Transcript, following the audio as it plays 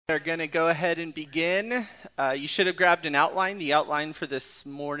We're going to go ahead and begin. You should have grabbed an outline. The outline for this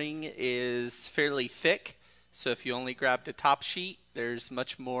morning is fairly thick, so if you only grabbed a top sheet, there's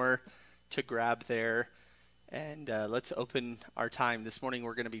much more to grab there. And let's open our time. This morning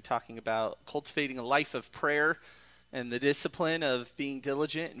we're going to be talking about cultivating a life of prayer and the discipline of being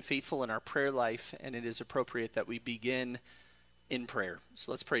diligent and faithful in our prayer life, and it is appropriate that we begin in prayer.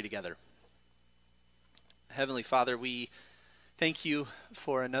 So let's pray together. Heavenly Father, we thank you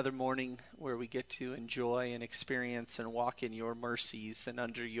for another morning where we get to enjoy and experience and walk in your mercies and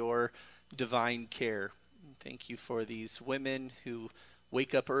under your divine care. Thank you for these women who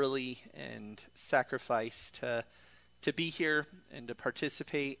wake up early and sacrifice to be here and to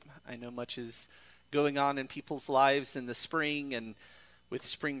participate. I know much is going on in people's lives in the spring, and with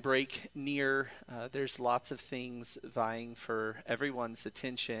spring break near, there's lots of things vying for everyone's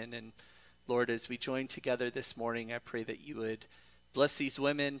attention. And Lord, as we join together this morning, I pray that you would bless these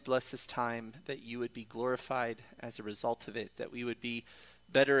women, bless this time, that you would be glorified as a result of it, that we would be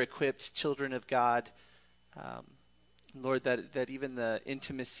better equipped children of God. Lord, that even the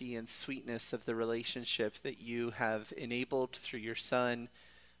intimacy and sweetness of the relationship that you have enabled through your Son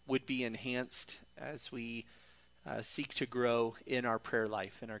would be enhanced as we seek to grow in our prayer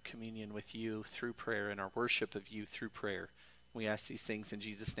life, in our communion with you through prayer, and our worship of you through prayer. We ask these things in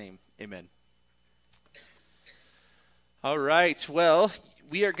Jesus' name. Amen. All right. Well,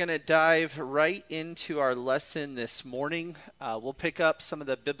 we are going to dive right into our lesson this morning. We'll pick up some of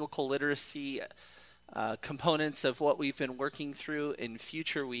the biblical literacy components of what we've been working through in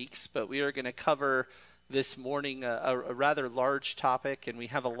future weeks, but we are going to cover this morning a rather large topic, and we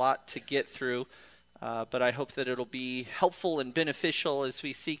have a lot to get through. But I hope that it'll be helpful and beneficial as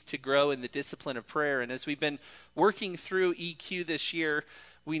we seek to grow in the discipline of prayer. And as we've been working through EQ this year,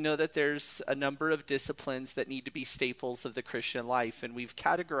 we know that there's a number of disciplines that need to be staples of the Christian life. And we've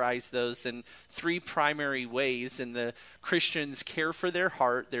categorized those in three primary ways: in the Christian's care for their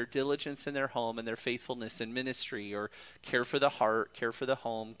heart, their diligence in their home, and their faithfulness in ministry. Or care for the heart, care for the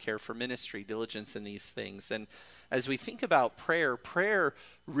home, care for ministry, diligence in these things. And as we think about prayer, prayer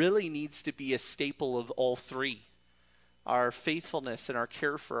really needs to be a staple of all three. Our faithfulness and our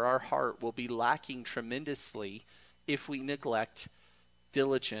care for our heart will be lacking tremendously if we neglect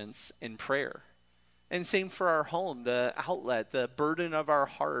diligence in prayer. And same for our home, the outlet, the burden of our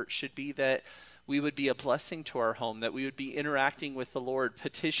heart should be that we would be a blessing to our home, that we would be interacting with the Lord,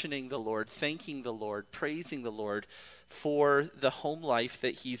 petitioning the Lord, thanking the Lord, praising the Lord for the home life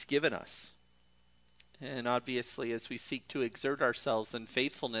that he's given us. And obviously, as we seek to exert ourselves in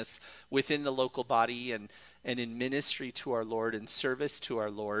faithfulness within the local body and in ministry to our Lord and service to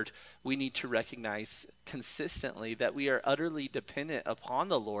our Lord, we need to recognize consistently that we are utterly dependent upon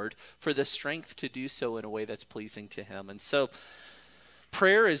the Lord for the strength to do so in a way that's pleasing to him. And so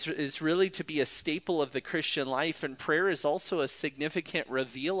prayer is really to be a staple of the Christian life, and prayer is also a significant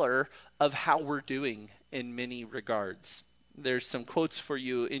revealer of how we're doing in many regards. There's some quotes for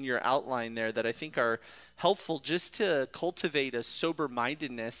you in your outline there that I think are helpful just to cultivate a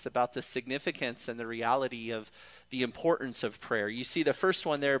sober-mindedness about the significance and the reality of the importance of prayer. You see the first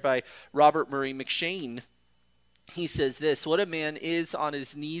one there by Robert Murray McCheyne. He says this: "What a man is on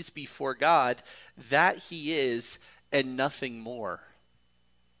his knees before God, that he is, and nothing more."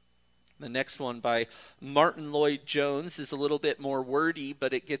 The next one by Martin Lloyd-Jones is a little bit more wordy,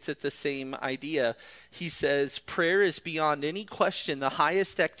 but it gets at the same idea. He says, "Prayer is beyond any question the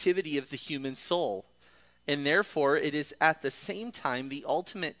highest activity of the human soul, and therefore it is at the same time the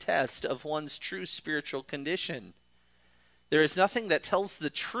ultimate test of one's true spiritual condition. There is nothing that tells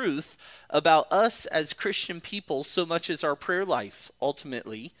the truth about us as Christian people so much as our prayer life.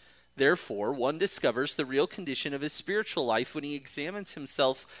 Ultimately, therefore, one discovers the real condition of his spiritual life when he examines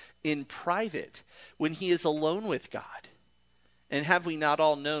himself in private, when he is alone with God. And have we not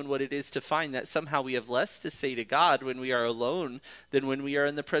all known what it is to find that somehow we have less to say to God when we are alone than when we are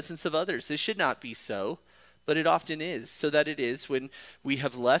in the presence of others? This should not be so, but it often is, so that it is when we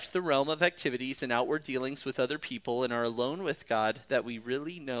have left the realm of activities and outward dealings with other people and are alone with God that we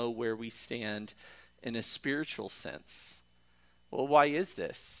really know where we stand in a spiritual sense." Well, why is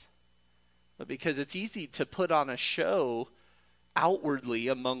this? Because it's easy to put on a show outwardly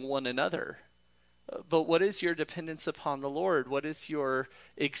among one another. But what is your dependence upon the Lord? What is your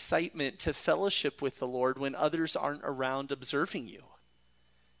excitement to fellowship with the Lord when others aren't around observing you?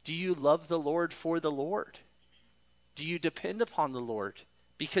 Do you love the Lord for the Lord? Do you depend upon the Lord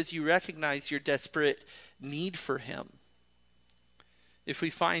because you recognize your desperate need for him? if we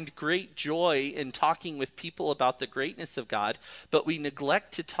find great joy in talking with people about the greatness of God, but we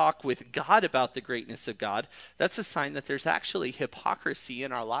neglect to talk with God about the greatness of God, that's a sign that there's actually hypocrisy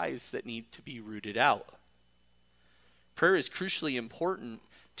in our lives that need to be rooted out. Prayer is crucially important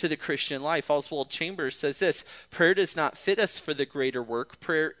to the Christian life. Oswald Chambers says this: prayer does not fit us for the greater work.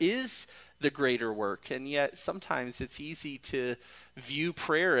 Prayer is the greater work. And yet sometimes it's easy to view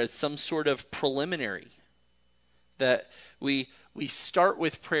prayer as some sort of preliminary, that we start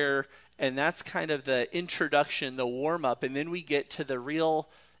with prayer and that's kind of the introduction, the warm-up, and then we get to the real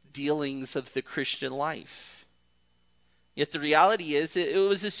dealings of the Christian life. Yet the reality is it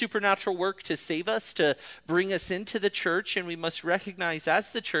was a supernatural work to save us, to bring us into the church, and we must recognize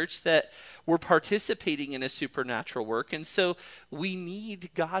as the church that we're participating in a supernatural work, and so we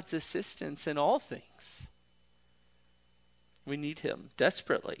need God's assistance in all things. We need him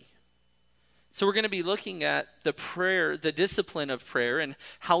desperately. So we're going to be looking at the prayer, the discipline of prayer, and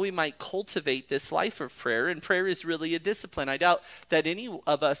how we might cultivate this life of prayer. And prayer is really a discipline. I doubt that any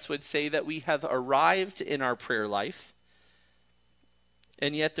of us would say that we have arrived in our prayer life.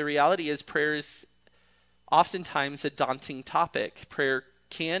 And yet the reality is prayer is oftentimes a daunting topic. Prayer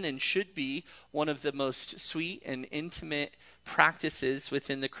can and should be one of the most sweet and intimate practices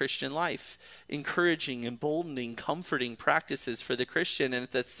within the Christian life. Encouraging, emboldening, comforting practices for the Christian. And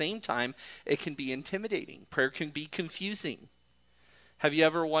at the same time, it can be intimidating. Prayer can be confusing. Have you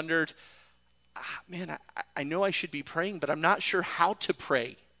ever wondered, man, I know I should be praying, but I'm not sure how to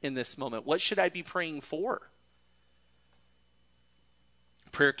pray in this moment. What should I be praying for?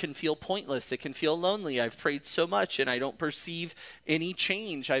 Prayer can feel pointless. It can feel lonely. I've prayed so much and I don't perceive any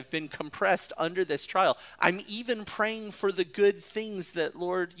change. I've been compressed under this trial. I'm even praying for the good things that,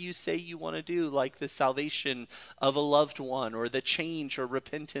 Lord, you say you want to do, like the salvation of a loved one or the change or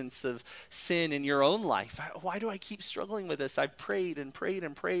repentance of sin in your own life. Why do I keep struggling with this? I've prayed and prayed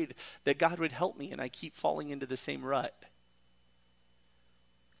and prayed that God would help me, and I keep falling into the same rut.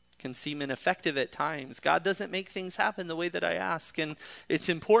 Can seem ineffective at times. God doesn't make things happen the way that I ask. And it's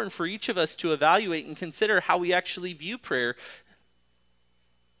important for each of us to evaluate and consider how we actually view prayer.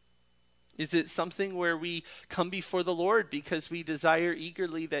 Is it something where we come before the Lord because we desire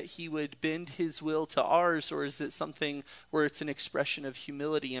eagerly that he would bend his will to ours? Or is it something where it's an expression of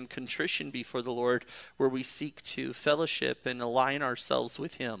humility and contrition before the Lord, where we seek to fellowship and align ourselves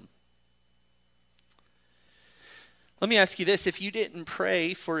with him? Let me ask you this: if you didn't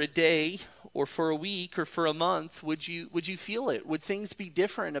pray for a day or for a week or for a month, would you feel it? Would things be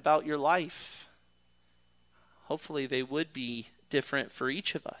different about your life? Hopefully they would be different for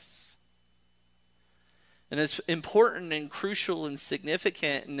each of us. And as important and crucial and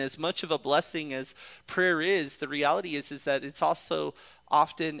significant and as much of a blessing as prayer is, the reality is that it's also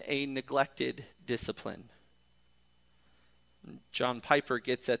often a neglected discipline. John Piper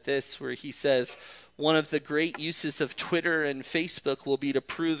gets at this where he says, one of the great uses of Twitter and Facebook will be to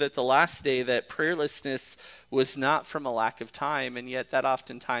prove at the last day that prayerlessness was not from a lack of time. And yet that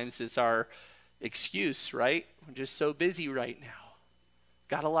oftentimes is our excuse, right? We're just so busy right now.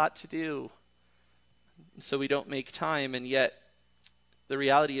 Got a lot to do. So we don't make time. And yet the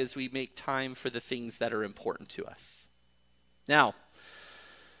reality is we make time for the things that are important to us. Now,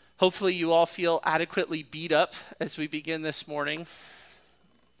 hopefully you all feel adequately beat up as we begin this morning.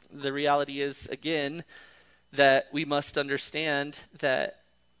 The reality is, again, that we must understand that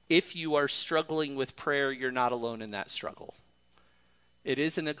if you are struggling with prayer, you're not alone in that struggle. It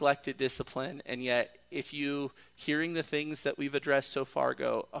is a neglected discipline, and yet if you, hearing the things that we've addressed so far,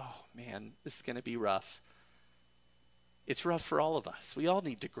 go, oh man, this is going to be rough. It's rough for all of us. We all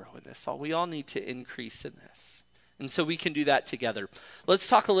need to grow in this. We all need to increase in this. And so we can do that together. Let's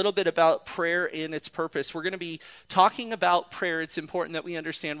talk a little bit about prayer and its purpose. We're going to be talking about prayer. It's important that we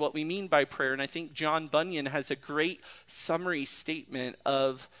understand what we mean by prayer. And I think John Bunyan has a great summary statement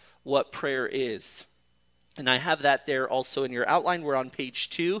of what prayer is. And I have that there also in your outline. We're on page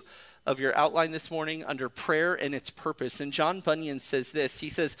 2 of your outline this morning under prayer and its purpose. And John Bunyan says this. He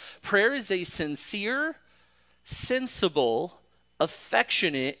says, prayer is a sincere, sensible,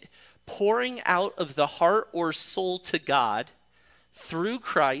 affectionate, pouring out of the heart or soul to God through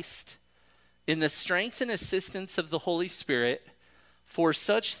Christ in the strength and assistance of the Holy Spirit for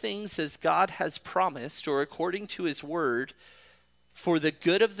such things as God has promised or according to his word for the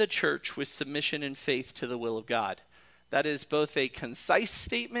good of the church with submission and faith to the will of God. That is both a concise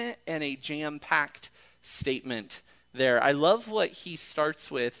statement and a jam-packed statement there. I love what he starts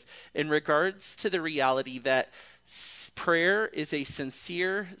with in regards to the reality that prayer is a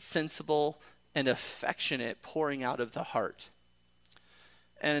sincere, sensible, and affectionate pouring out of the heart.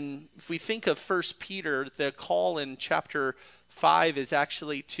 And if we think of 1 Peter, the call in chapter 5 is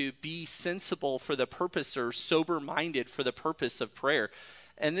actually to be sensible for the purpose, or sober-minded for the purpose of prayer.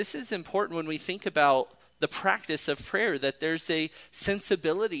 And this is important when we think about the practice of prayer, that there's a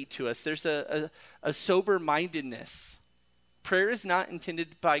sensibility to us. There's a sober-mindedness. Prayer is not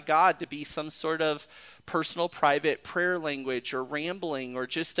intended by God to be some sort of personal, private prayer language or rambling or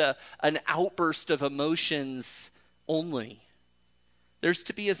just an outburst of emotions only. There's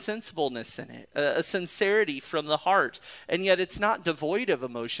to be a sensibleness in it, a sincerity from the heart, and yet it's not devoid of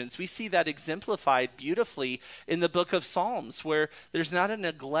emotions. We see that exemplified beautifully in the book of Psalms, where there's not a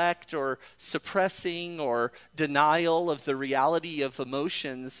neglect or suppressing or denial of the reality of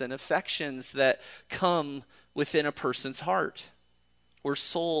emotions and affections that come within a person's heart or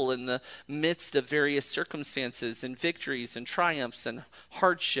soul in the midst of various circumstances and victories and triumphs and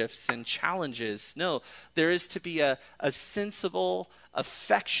hardships and challenges. No, there is to be a sensible,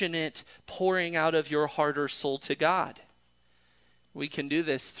 affectionate pouring out of your heart or soul to God. We can do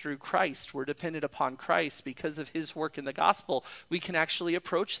this through Christ. We're dependent upon Christ. Because of his work in the gospel, we can actually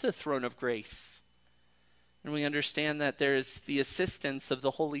approach the throne of grace. And we understand that there's the assistance of the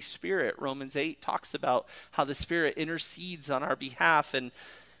Holy Spirit. Romans 8 talks about how the Spirit intercedes on our behalf and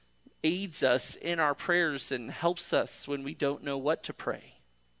aids us in our prayers and helps us when we don't know what to pray.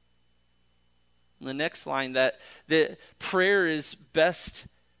 In the next line, that the prayer is best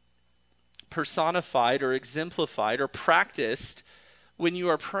personified or exemplified or practiced when you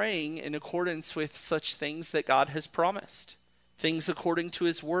are praying in accordance with such things that God has promised, things according to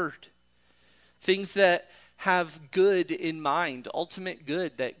his word, things that have good in mind, ultimate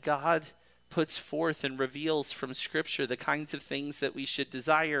good that God puts forth and reveals from Scripture, the kinds of things that we should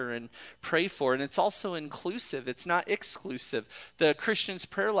desire and pray for. And it's also inclusive. It's not exclusive. The Christian's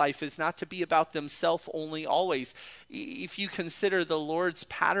prayer life is not to be about themselves only always. If you consider the Lord's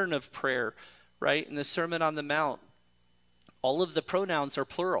pattern of prayer, right, in the Sermon on the Mount, all of the pronouns are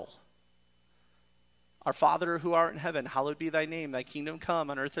plural. Our Father who art in heaven, hallowed be thy name. Thy kingdom come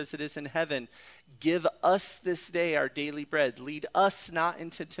on earth as it is in heaven. Give us this day our daily bread. Lead us not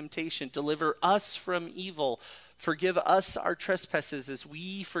into temptation. Deliver us from evil. Forgive us our trespasses as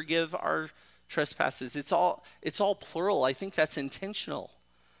we forgive our trespasses. It's all plural. I think that's intentional.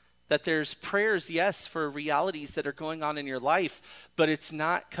 That there's prayers, yes, for realities that are going on in your life, but it's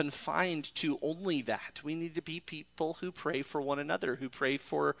not confined to only that. We need to be people who pray for one another, who pray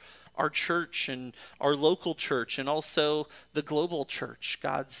for our church and our local church and also the global church,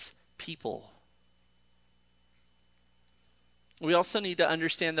 God's people. We also need to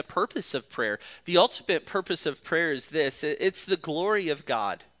understand the purpose of prayer. The ultimate purpose of prayer is this. It's the glory of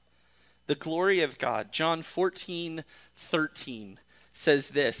God. The glory of God. John 14:13 says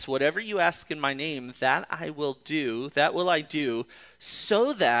this, whatever you ask in my name, that will I do,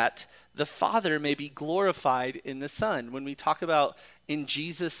 so that the Father may be glorified in the Son. When we talk about in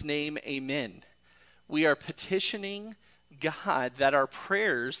Jesus' name, amen, we are petitioning God that our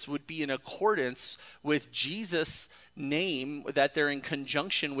prayers would be in accordance with Jesus' name, that they're in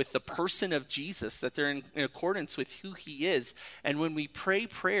conjunction with the person of Jesus, that they're in accordance with who he is. And when we pray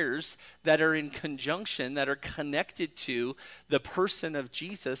prayers that are in conjunction, that are connected to the person of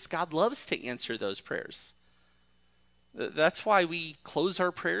Jesus, God loves to answer those prayers. That's why we close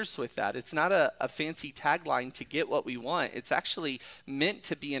our prayers with that. It's not a fancy tagline to get what we want. It's actually meant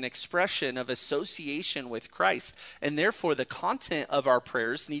to be an expression of association with Christ. And therefore, the content of our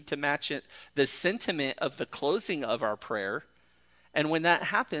prayers need to match the sentiment of the closing of our prayer. And when that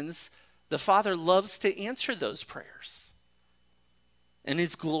happens, the Father loves to answer those prayers and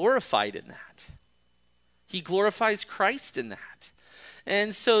is glorified in that. He glorifies Christ in that.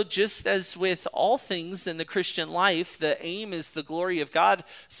 And so just as with all things in the Christian life, the aim is the glory of God,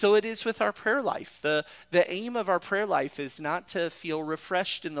 so it is with our prayer life. The aim of our prayer life is not to feel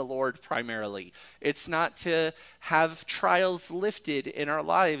refreshed in the Lord primarily. It's not to have trials lifted in our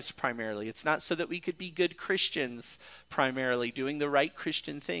lives primarily. It's not so that we could be good Christians primarily, doing the right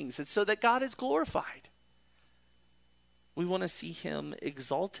Christian things. It's so that God is glorified. We want to see him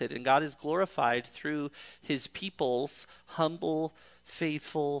exalted, and God is glorified through his people's humble,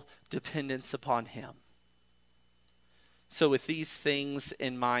 faithful dependence upon him. So with these things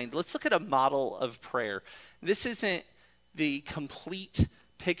in mind, let's look at a model of prayer. This isn't the complete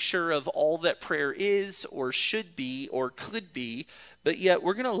picture of all that prayer is or should be or could be, but yet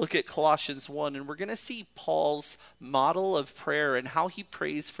we're going to look at Colossians 1 and we're going to see Paul's model of prayer and how he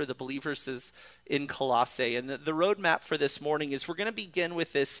prays for the believers in Colossae. And the roadmap for this morning is we're going to begin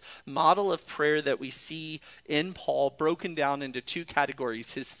with this model of prayer that we see in Paul broken down into two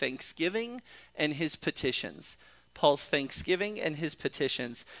categories, his thanksgiving and his petitions. Paul's thanksgiving and his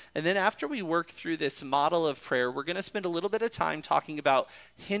petitions. And then after we work through this model of prayer, we're going to spend a little bit of time talking about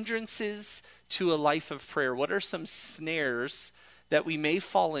hindrances to a life of prayer. What are some snares that we may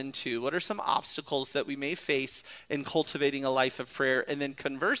fall into? What are some obstacles that we may face in cultivating a life of prayer? And then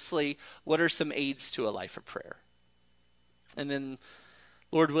conversely, what are some aids to a life of prayer? And then,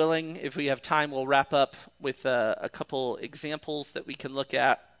 Lord willing, if we have time, we'll wrap up with a couple examples that we can look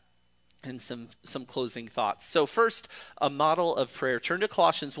at and some closing thoughts. So first, a model of prayer. Turn to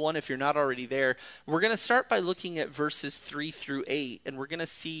Colossians 1 if you're not already there. We're going to start by looking at verses 3 through 8, and we're going to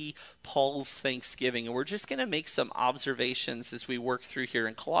see Paul's thanksgiving. And we're just going to make some observations as we work through here.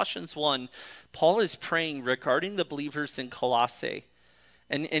 In Colossians 1, Paul is praying regarding the believers in Colossae.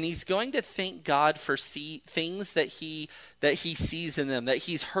 And he's going to thank God for things that he sees in them, that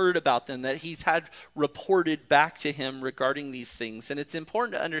he's heard about them, that he's had reported back to him regarding these things. And it's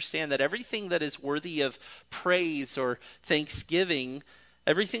important to understand that everything that is worthy of praise or thanksgiving,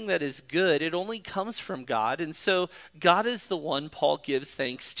 everything that is good, it only comes from God. And so God is the one Paul gives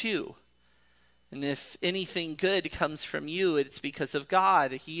thanks to. And if anything good comes from you, it's because of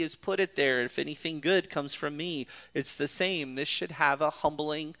God. He has put it there. If anything good comes from me, it's the same. This should have a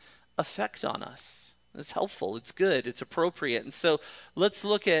humbling effect on us. It's helpful. It's good. It's appropriate. And so let's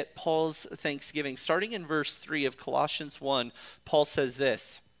look at Paul's thanksgiving. Starting in verse 3 of Colossians 1, Paul says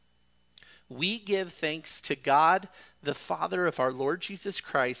this: "We give thanks to God, the Father of our Lord Jesus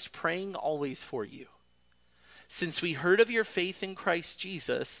Christ, praying always for you, since we heard of your faith in Christ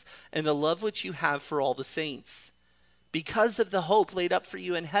Jesus and the love which you have for all the saints, because of the hope laid up for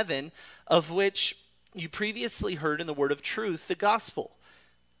you in heaven, of which you previously heard in the word of truth, the gospel,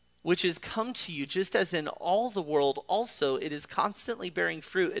 which has come to you, just as in all the world also it is constantly bearing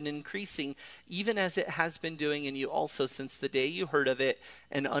fruit and increasing, even as it has been doing in you also since the day you heard of it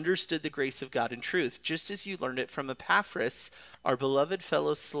and understood the grace of God in truth, just as you learned it from Epaphras, our beloved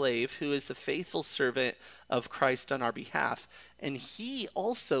fellow slave, who is a faithful servant of Christ on our behalf. And he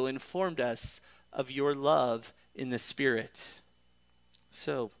also informed us of your love in the Spirit."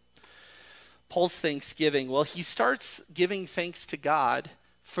 So, Paul's thanksgiving. Well, he starts giving thanks to God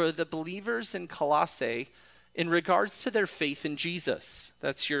for the believers in Colossae in regards to their faith in Jesus.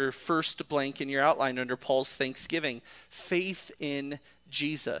 That's your first blank in your outline under Paul's thanksgiving. Faith in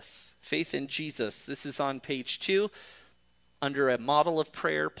Jesus. Faith in Jesus. This is on page 2 under a model of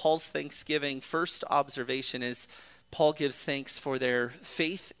prayer. Paul's thanksgiving. First observation is Paul gives thanks for their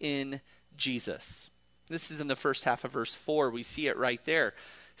faith in Jesus. This is in the first half of verse 4. We see it right there.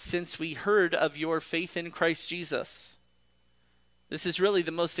 "Since we heard of your faith in Christ Jesus." This is really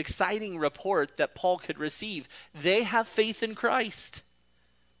the most exciting report that Paul could receive. They have faith in Christ.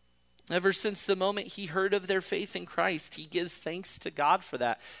 Ever since the moment he heard of their faith in Christ, he gives thanks to God for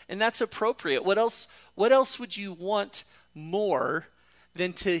that. And that's appropriate. What else would you want more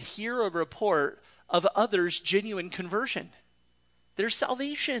than to hear a report of others' genuine conversion, their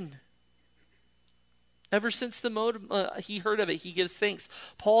salvation? Ever since he heard of it, he gives thanks.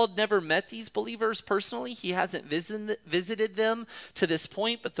 Paul had never met these believers personally. He hasn't visited them to this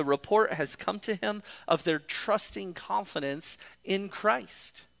point, but the report has come to him of their trusting confidence in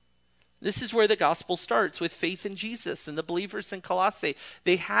Christ. This is where the gospel starts, with faith in Jesus. And the believers in Colossae,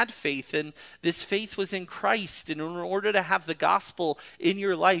 they had faith, and this faith was in Christ. And in order to have the gospel in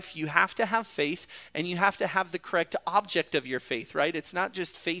your life, you have to have faith, and you have to have the correct object of your faith, right? It's not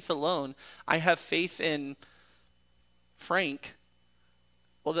just faith alone. I have faith in Frank.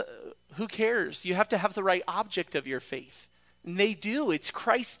 Well, who cares? You have to have the right object of your faith. And they do. It's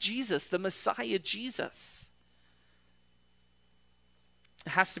Christ Jesus, the Messiah Jesus.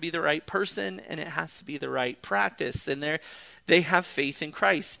 It has to be the right person, and it has to be the right practice. And they have faith in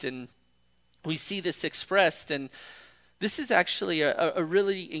Christ. And we see this expressed. And this is actually a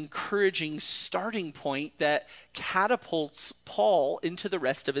really encouraging starting point that catapults Paul into the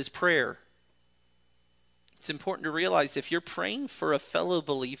rest of his prayer. It's important to realize if you're praying for a fellow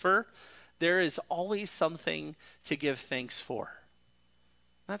believer, there is always something to give thanks for.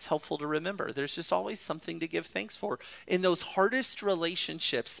 That's helpful to remember. There's just always something to give thanks for. In those hardest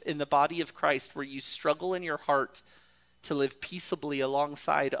relationships in the body of Christ, where you struggle in your heart to live peaceably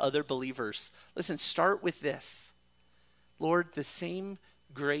alongside other believers, listen, start with this. Lord, the same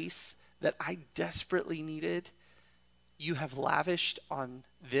grace that I desperately needed, you have lavished on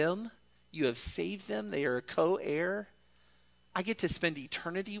them. You have saved them. They are a co-heir. I get to spend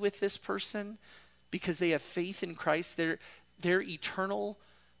eternity with this person because they have faith in Christ. Their eternal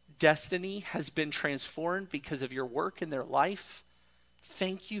destiny has been transformed because of your work in their life.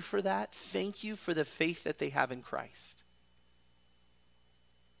 Thank you for that. Thank you for the faith that they have in Christ.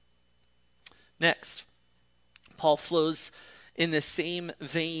 Next, Paul flows in the same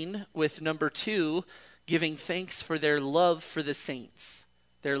vein with number 2, giving thanks for their love for the saints.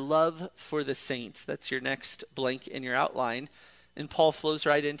 Their love for the saints. That's your next blank in your outline. And Paul flows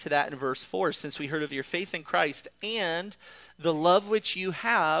right into that in verse 4. Since we heard of your faith in Christ and the love which you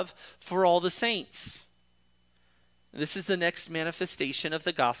have for all the saints. This is the next manifestation of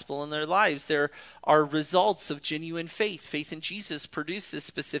the gospel in their lives. There are results of genuine faith. Faith in Jesus produces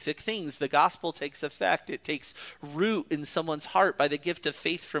specific things. The gospel takes effect. It takes root in someone's heart by the gift of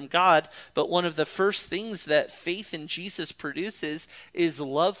faith from God. But one of the first things that faith in Jesus produces is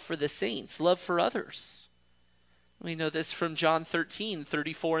love for the saints, love for others. We know this from John 13,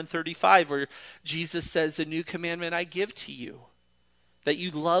 34 and 35, where Jesus says, "A new commandment I give to you, that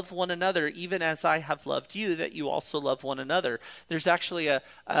you love one another, even as I have loved you, that you also love one another." There's actually a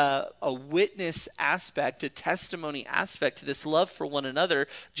witness aspect, a testimony aspect to this love for one another.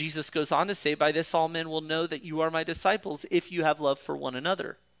 Jesus goes on to say, "By this all men will know that you are my disciples, if you have love for one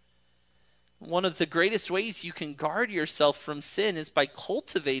another." One of the greatest ways you can guard yourself from sin is by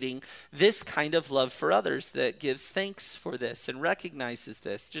cultivating this kind of love for others that gives thanks for this and recognizes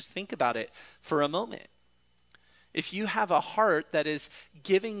this. Just think about it for a moment. If you have a heart that is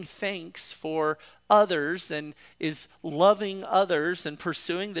giving thanks for others and is loving others and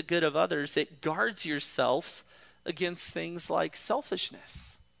pursuing the good of others, it guards yourself against things like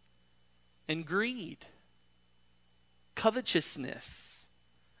selfishness and greed, covetousness,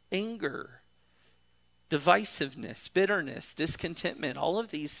 anger, divisiveness, bitterness, discontentment. All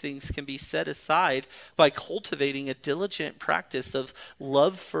of these things can be set aside by cultivating a diligent practice of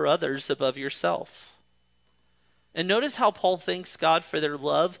love for others above yourself. And notice how Paul thanks God for their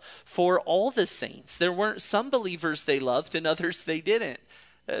love for all the saints. There weren't some believers they loved and others they didn't.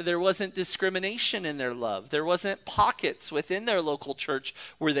 There wasn't discrimination in their love. There wasn't pockets within their local church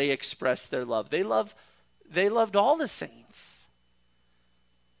where they expressed their love. They loved all the saints.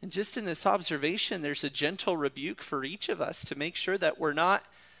 And just in this observation, there's a gentle rebuke for each of us to make sure that we're not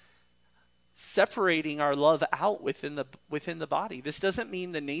separating our love out within the body. This doesn't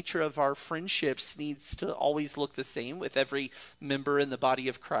mean the nature of our friendships needs to always look the same with every member in the body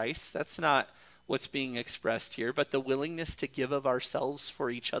of Christ. That's not what's being expressed here, but the willingness to give of ourselves for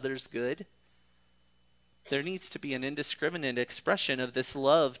each other's good. There needs to be an indiscriminate expression of this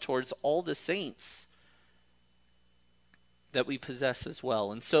love towards all the saints that we possess as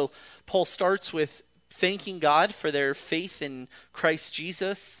well. And so Paul starts with thanking God for their faith in Christ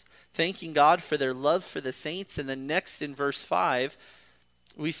Jesus, thanking God for their love for the saints, and then next in verse 5,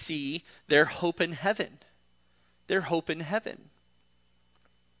 we see their hope in heaven. Their hope in heaven.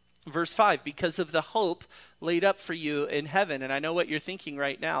 Verse 5, because of the hope laid up for you in heaven. And I know what you're thinking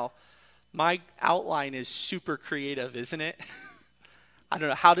right now. My outline is super creative, isn't it? I don't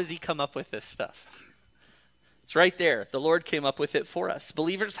know. How does he come up with this stuff? It's right there. The Lord came up with it for us.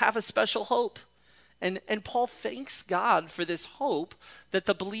 Believers have a special hope. And Paul thanks God for this hope that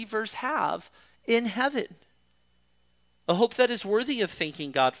the believers have in heaven. A hope that is worthy of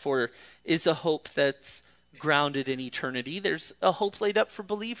thanking God for is a hope that's grounded in eternity. There's a hope laid up for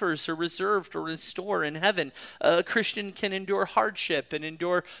believers or reserved or in store in heaven. A Christian can endure hardship and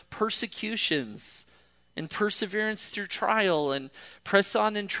endure persecutions and perseverance through trial and press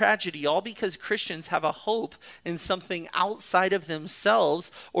on in tragedy, all because Christians have a hope in something outside of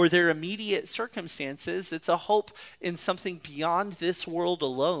themselves or their immediate circumstances. It's a hope in something beyond this world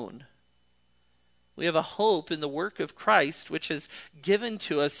alone. We have a hope in the work of Christ, which has given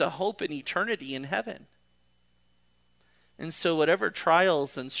to us a hope in eternity in heaven. And so whatever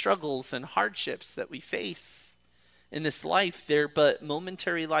trials and struggles and hardships that we face in this life, they're but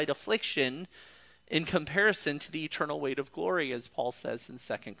momentary light affliction in comparison to the eternal weight of glory, as Paul says in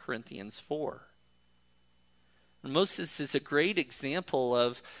 2 Corinthians 4. And Moses is a great example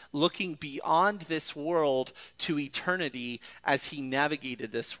of looking beyond this world to eternity as he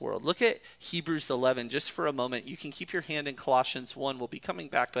navigated this world. Look at Hebrews 11 just for a moment. You can keep your hand in Colossians 1. We'll be coming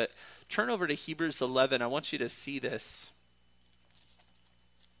back, but turn over to Hebrews 11. I want you to see this.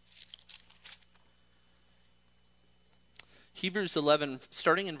 Hebrews 11,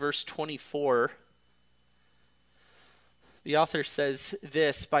 starting in verse 24. The author says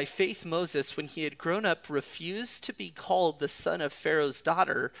this, by faith Moses, when he had grown up, refused to be called the son of Pharaoh's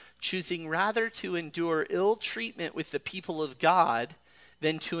daughter, choosing rather to endure ill treatment with the people of God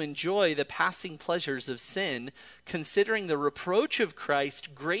than to enjoy the passing pleasures of sin, considering the reproach of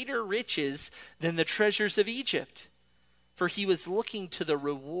Christ greater riches than the treasures of Egypt. For he was looking to the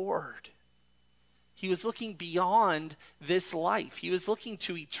reward. He was looking beyond this life. He was looking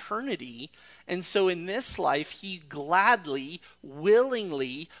to eternity, And so in this life, he gladly,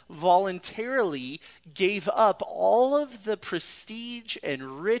 willingly, voluntarily gave up all of the prestige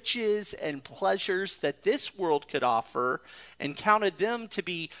and riches and pleasures that this world could offer and counted them to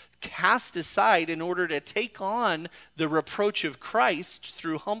be cast aside in order to take on the reproach of Christ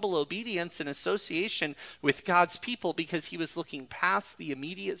through humble obedience and association with God's people, because he was looking past the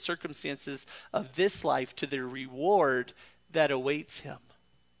immediate circumstances of this life to the reward that awaits him.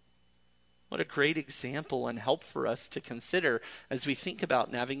 What a great example and help for us to consider as we think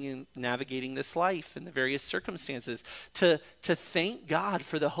about navigating this life and the various circumstances, to thank God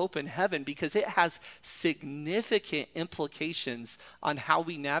for the hope in heaven, because it has significant implications on how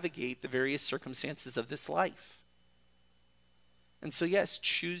we navigate the various circumstances of this life. And so yes,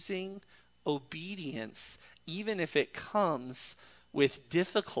 choosing obedience, even if it comes with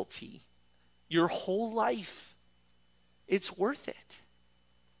difficulty, your whole life, it's worth it.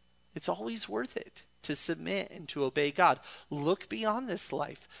 It's always worth it to submit and to obey God. Look beyond this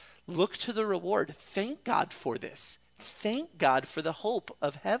life. Look to the reward. Thank God for this. Thank God for the hope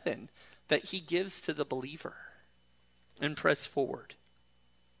of heaven that he gives to the believer. And press forward.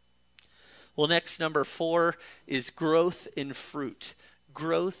 Well, next, number 4 is growth in fruit.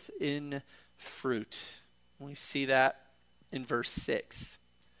 Growth in fruit. We see that in verse 6.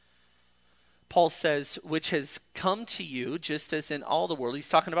 Paul says, which has come to you just as in all the world. He's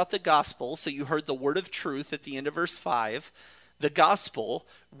talking about the gospel. So you heard the word of truth at the end of verse 5. The gospel,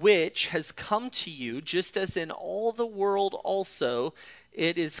 which has come to you just as in all the world also.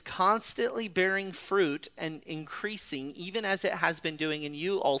 It is constantly bearing fruit and increasing, even as it has been doing in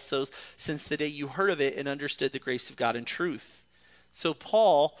you also since the day you heard of it and understood the grace of God in truth. So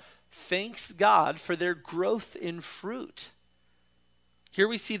Paul thanks God for their growth in fruit. Here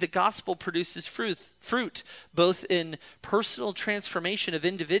we see the gospel produces fruit, both in personal transformation of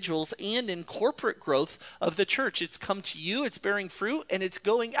individuals and in corporate growth of the church. It's come to you, it's bearing fruit, and it's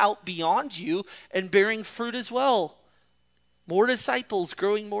going out beyond you and bearing fruit as well. More disciples,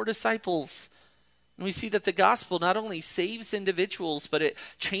 growing more disciples. And we see that the gospel not only saves individuals, but it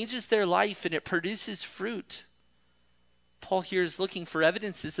changes their life and it produces fruit. Paul here is looking for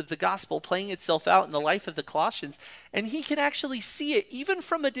evidences of the gospel playing itself out in the life of the Colossians, and he can actually see it even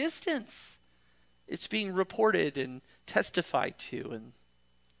from a distance. It's being reported and testified to, and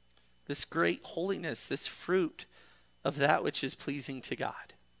this great holiness, this fruit of that which is pleasing to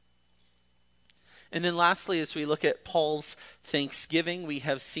God. And then lastly, as we look at Paul's thanksgiving, we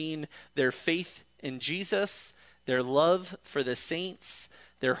have seen their faith in Jesus, their love for the saints,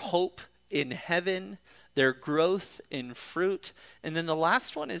 their hope in heaven, their growth in fruit. And then the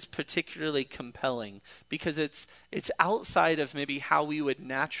last one is particularly compelling because it's outside of maybe how we would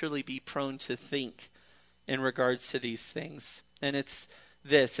naturally be prone to think in regards to these things. And it's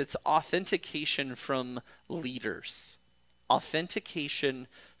authentication from leaders. Authentication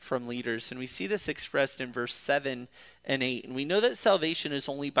from leaders. And we see this expressed in verse 7 and 8. And we know that salvation is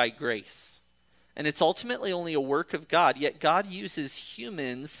only by grace. And it's ultimately only a work of God, yet God uses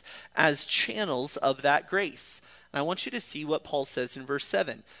humans as channels of that grace. And I want you to see what Paul says in verse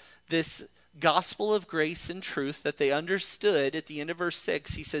 7. This gospel of grace and truth that they understood at the end of verse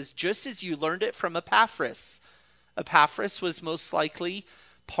 6, he says, just as you learned it from Epaphras. Epaphras was most likely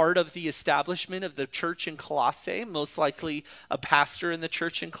part of the establishment of the church in Colossae, most likely a pastor in the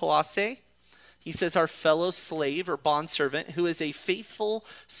church in Colossae. He says, our fellow slave or bondservant who is a faithful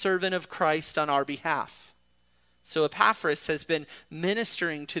servant of Christ on our behalf. So Epaphras has been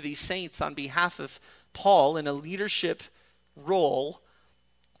ministering to these saints on behalf of Paul in a leadership role.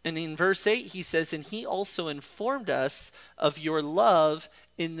 And in verse 8, he says, and he also informed us of your love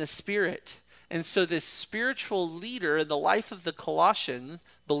in the Spirit. And so this spiritual leader in the life of the Colossian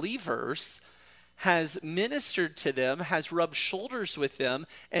believers has ministered to them, has rubbed shoulders with them,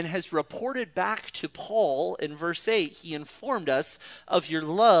 and has reported back to Paul in verse 8, he informed us of your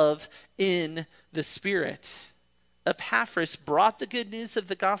love in the Spirit. Epaphras brought the good news of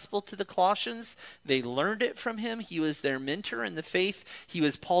the gospel to the Colossians. They learned it from him. He was their mentor in the faith. He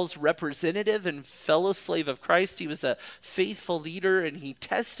was Paul's representative and fellow slave of Christ. He was a faithful leader, and he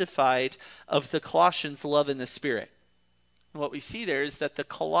testified of the Colossians' love in the Spirit. And what we see there is that the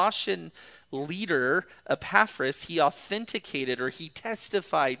Colossian leader, Epaphras, he authenticated or he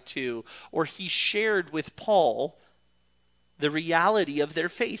testified to or he shared with Paul the reality of their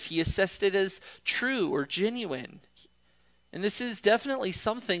faith. He assessed it as true or genuine. And this is definitely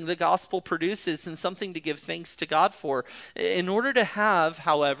something the gospel produces and something to give thanks to God for. In order to have,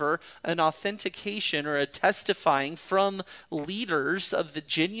 however, an authentication or a testifying from leaders of the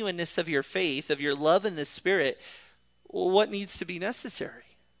genuineness of your faith, of your love in the Spirit, what needs to be necessary?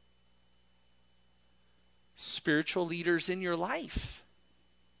 spiritual leaders in your life.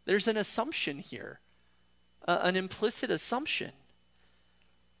 There's an assumption here, an implicit assumption,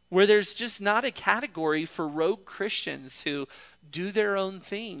 where there's just not a category for rogue Christians who do their own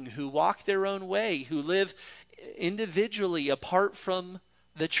thing, who walk their own way, who live individually apart from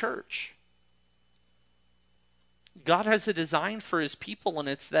the church. God has a design for his people, and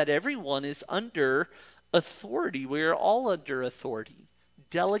it's that everyone is under authority. We are all under authority.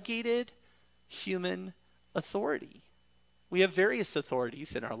 Delegated human authority. We have various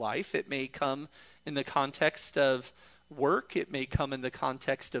authorities in our life. It may come in the context of work. It may come in the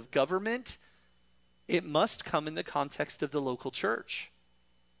context of government. It must come in the context of the local church.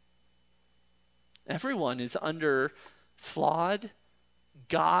 Everyone is under flawed,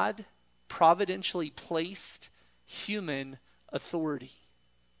 God providentially placed human authority.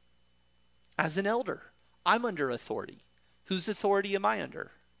 As an elder, I'm under authority. Whose authority am I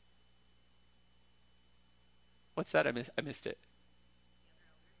under? What's that? I missed it.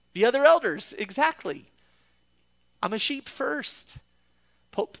 The other elders, exactly. I'm a sheep first.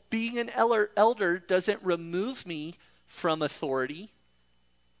 Being an elder doesn't remove me from authority,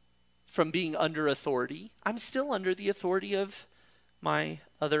 from being under authority. I'm still under the authority of my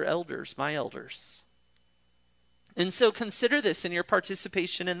other elders, my elders. And so consider this in your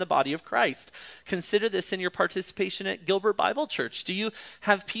participation in the body of Christ. Consider this in your participation at Gilbert Bible Church. Do you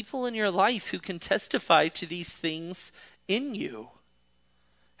have people in your life who can testify to these things in you?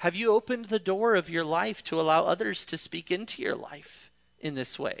 Have you opened the door of your life to allow others to speak into your life in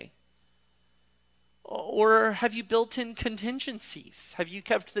this way? Or have you built in contingencies? Have you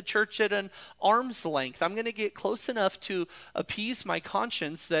kept the church at an arm's length? I'm going to get close enough to appease my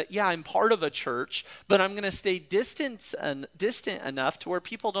conscience that, yeah, I'm part of a church, but I'm going to stay distant enough to where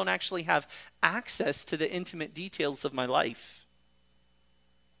people don't actually have access to the intimate details of my life.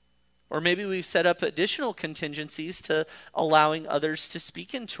 Or maybe we've set up additional contingencies to allowing others to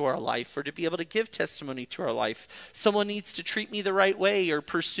speak into our life or to be able to give testimony to our life. Someone needs to treat me the right way or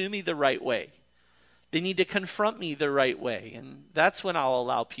pursue me the right way. They need to confront me the right way, and that's when I'll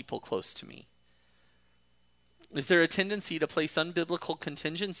allow people close to me. Is there a tendency to place unbiblical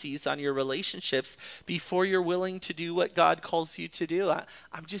contingencies on your relationships before you're willing to do what God calls you to do?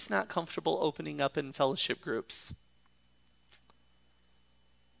 I'm just not comfortable opening up in fellowship groups.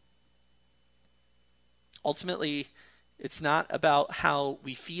 Ultimately, it's not about how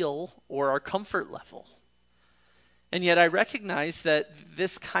we feel or our comfort level. And yet I recognize that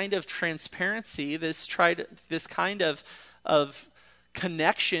this kind of transparency, this kind of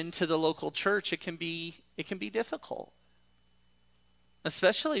connection to the local church, it can be difficult.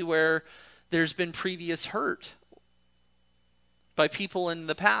 Especially where there's been previous hurt by people in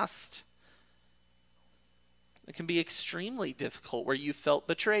the past. It can be extremely difficult where you felt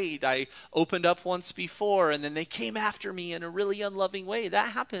betrayed. I opened up once before and then they came after me in a really unloving way. That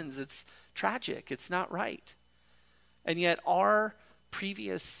happens. It's tragic. It's not right. And yet our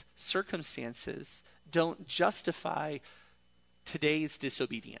previous circumstances don't justify today's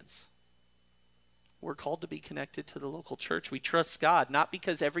disobedience. We're called to be connected to the local church. We trust God, not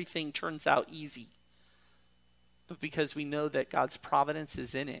because everything turns out easy, but because we know that God's providence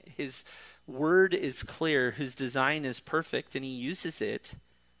is in it. His word is clear. His design is perfect, and he uses it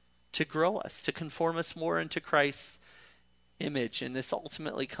to grow us, to conform us more into Christ's image. And this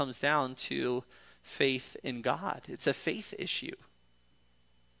ultimately comes down to faith in God. It's a faith issue.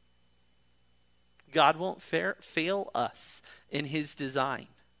 God won't fail us in his design.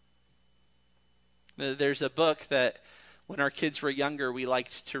 There's a book that when our kids were younger we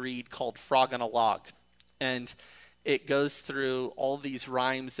liked to read called Frog on a Log. And it goes through all these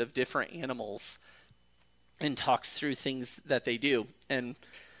rhymes of different animals and talks through things that they do. And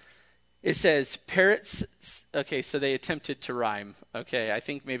it says parrots, okay, so they attempted to rhyme. Okay, I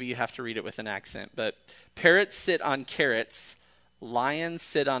think maybe you have to read it with an accent. But parrots sit on carrots, lions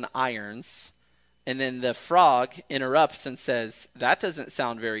sit on irons, and then the frog interrupts and says, that doesn't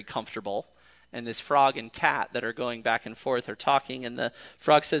sound very comfortable. And this frog and cat that are going back and forth are talking, and the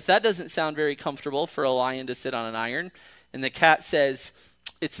frog says, that doesn't sound very comfortable for a lion to sit on an iron. And the cat says,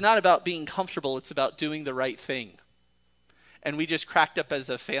 it's not about being comfortable, it's about doing the right thing. And we just cracked up as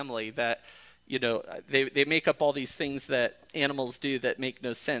a family that, you know, they make up all these things that animals do that make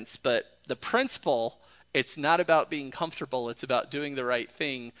no sense. But the principle, it's not about being comfortable, it's about doing the right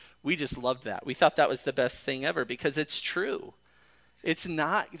thing. We just loved that. We thought that was the best thing ever because it's true. It's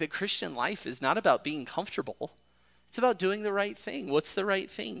not, the Christian life is not about being comfortable. It's about doing the right thing. What's the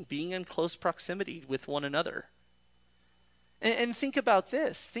right thing? Being in close proximity with one another. And think about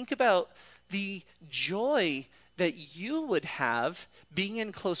this. Think about the joy that you would have being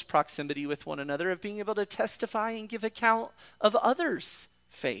in close proximity with one another, of being able to testify and give account of others'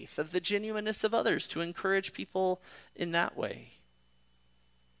 faith, of the genuineness of others, to encourage people in that way.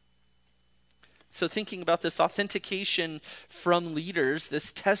 So thinking about this authentication from leaders,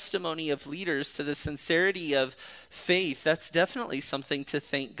 this testimony of leaders to the sincerity of faith, that's definitely something to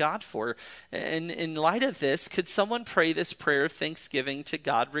thank God for. And in light of this, could someone pray this prayer of thanksgiving to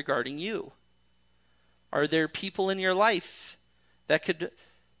God regarding you? Are there people in your life that could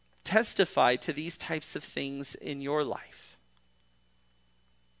testify to these types of things in your life?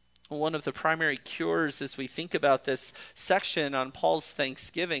 One of the primary cures, as we think about this section on Paul's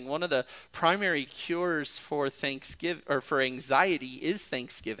thanksgiving, one of the primary cures for thanksgiving or for anxiety is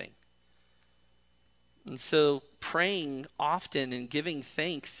thanksgiving. And so praying often and giving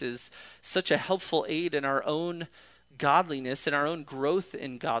thanks is such a helpful aid in our own godliness and our own growth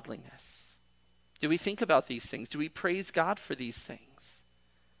in godliness. Do we think about these things? Do we praise God for these things?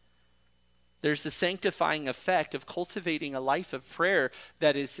 There's the sanctifying effect of cultivating a life of prayer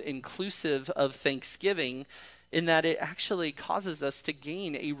that is inclusive of thanksgiving, in that it actually causes us to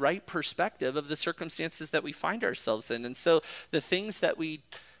gain a right perspective of the circumstances that we find ourselves in. And so the things that we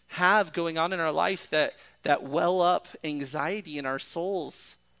have going on in our life that well up anxiety in our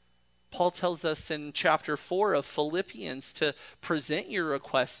souls, Paul tells us in chapter 4 of Philippians to present your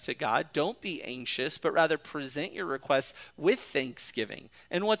requests to God. Don't be anxious, but rather present your requests with thanksgiving.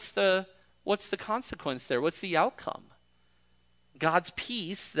 And what's the consequence there? What's the outcome? God's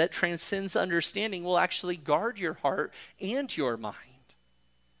peace that transcends understanding will actually guard your heart and your mind.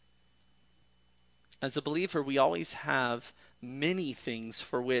 As a believer, we always have many things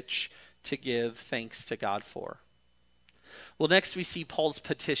for which to give thanks to God for. Well, next we see Paul's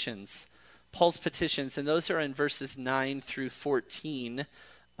petitions. Paul's petitions, and those are in verses 9 through 14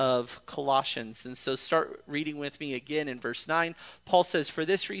 of Colossians. And so start reading with me again in verse 9. Paul says, "For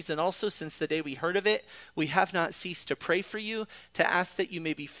this reason also, since the day we heard of it, we have not ceased to pray for you, to ask that you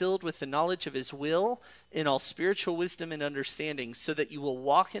may be filled with the knowledge of his will in all spiritual wisdom and understanding, so that you will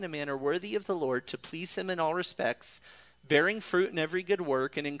walk in a manner worthy of the Lord, to please him in all respects, bearing fruit in every good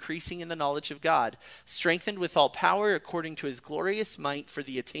work and increasing in the knowledge of God, strengthened with all power according to his glorious might, for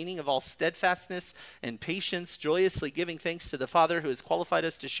the attaining of all steadfastness and patience, joyously giving thanks to the Father who has qualified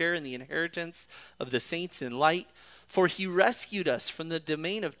us to share in the inheritance of the saints in light. For he rescued us from the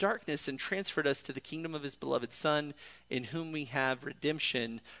domain of darkness and transferred us to the kingdom of his beloved Son, in whom we have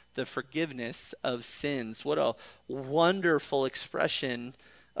redemption, the forgiveness of sins." What a wonderful expression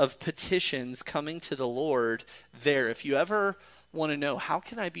of petitions coming to the Lord there. If you ever want to know, how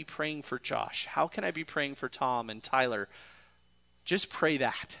can I be praying for Josh? How can I be praying for Tom and Tyler? Just pray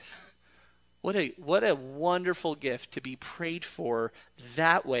that. What a wonderful gift to be prayed for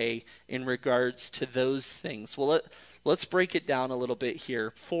that way in regards to those things. Well, let's break it down a little bit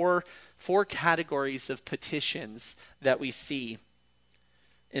here. Four categories of petitions that we see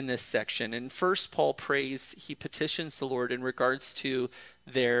in this section. And first, Paul he petitions the Lord in regards to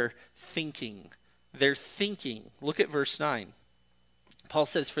their thinking. Their thinking. Look at verse 9. Paul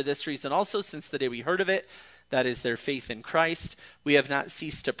says, "For this reason also, since the day we heard of it," that is their faith in Christ, "we have not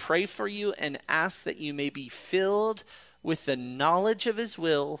ceased to pray for you and ask that you may be filled with the knowledge of his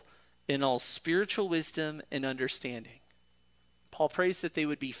will in all spiritual wisdom and understanding." Paul prays that they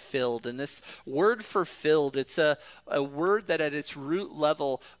would be filled. And this word for filled, it's a word that at its root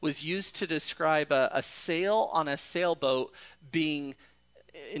level was used to describe a sail on a sailboat being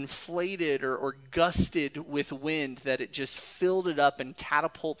inflated or gusted with wind, that it just filled it up and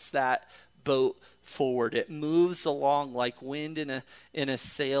catapults that boat forward. It moves along like wind in a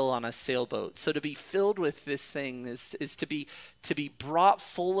sail on a sailboat. So to be filled with this thing is to be brought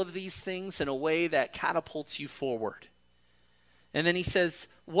full of these things in a way that catapults you forward. And then he says,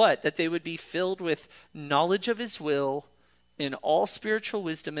 what? That they would be filled with knowledge of his will in all spiritual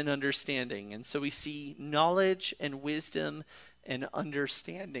wisdom and understanding. And so we see knowledge and wisdom and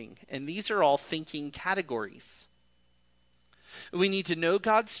understanding. And these are all thinking categories. We need to know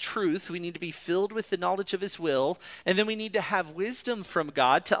God's truth. We need to be filled with the knowledge of his will. And then we need to have wisdom from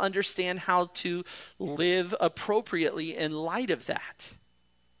God to understand how to live appropriately in light of that.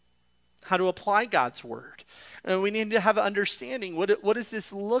 How to apply God's word. And we need to have understanding. What does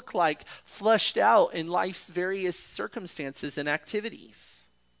this look like fleshed out in life's various circumstances and activities?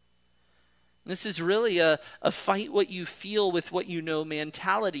 This is really a fight what you feel with what you know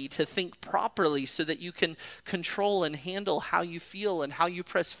mentality, to think properly so that you can control and handle how you feel and how you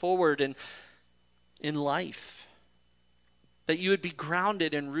press forward in life. that you would be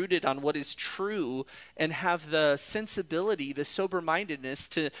grounded and rooted on what is true and have the sensibility, the sober-mindedness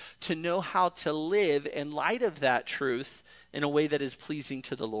to know how to live in light of that truth in a way that is pleasing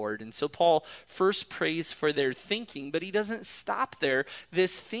to the Lord. And so Paul first prays for their thinking, but he doesn't stop there.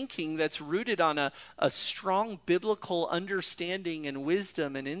 This thinking that's rooted on a strong biblical understanding and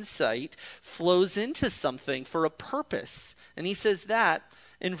wisdom and insight flows into something for a purpose. And he says that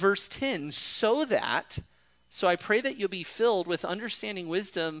in verse 10, so I pray that you'll be filled with understanding,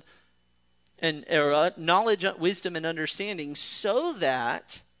 wisdom, and knowledge, wisdom, and understanding, so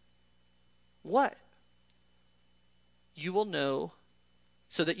that what? You will know,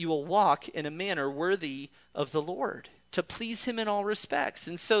 so that you will walk in a manner worthy of the Lord, to please him in all respects.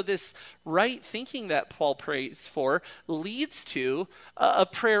 And so this right thinking that Paul prays for leads to a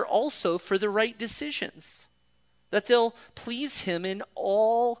prayer also for the right decisions, that they'll please him in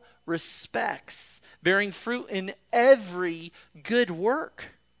all respects, bearing fruit in every good work.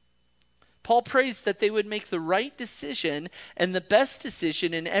 Paul prays that they would make the right decision and the best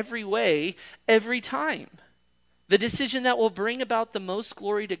decision in every way, every time. The decision that will bring about the most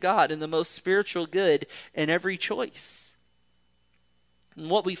glory to God and the most spiritual good in every choice. And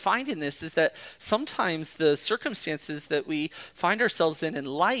what we find in this is that sometimes the circumstances that we find ourselves in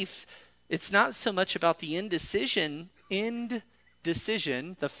life, it's not so much about the end decision,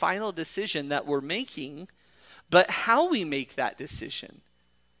 the final decision that we're making, but how we make that decision,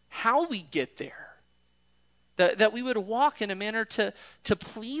 how we get there. That we would walk in a manner to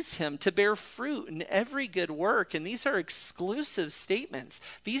please him, to bear fruit in every good work. And these are exclusive statements.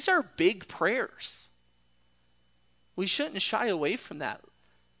 These are big prayers. We shouldn't shy away from that.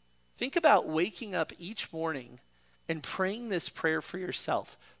 Think about waking up each morning and praying this prayer for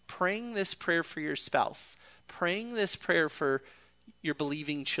yourself, praying this prayer for your spouse, praying this prayer for your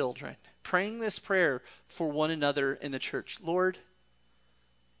believing children, praying this prayer for one another in the church. Lord,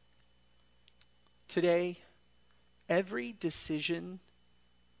 today, every decision,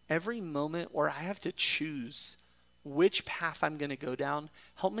 every moment where I have to choose which path I'm going to go down,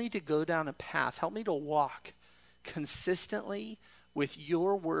 help me to go down a path. Help me to walk consistently with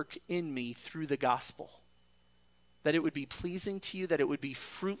your work in me through the gospel. That it would be pleasing to you, that it would be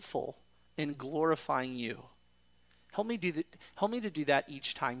fruitful in glorifying you. Help me to do that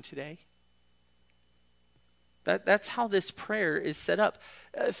each time today. That's how this prayer is set up.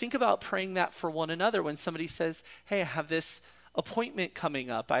 Think about praying that for one another when somebody says, hey, I have this appointment coming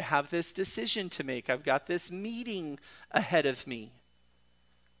up. I have this decision to make. I've got this meeting ahead of me.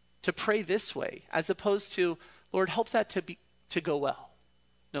 To pray this way, as opposed to, Lord, help that to go well.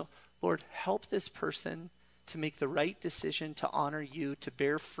 No, Lord, help this person to make the right decision to honor you, to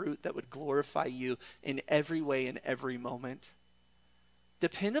bear fruit that would glorify you in every way, in every moment.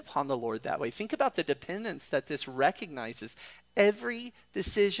 Depend upon the Lord that way. Think about the dependence that this recognizes. Every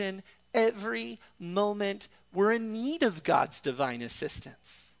decision, every moment, we're in need of God's divine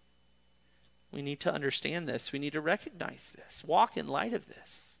assistance. We need to understand this. We need to recognize this. Walk in light of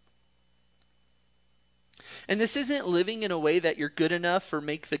this. And this isn't living in a way that you're good enough or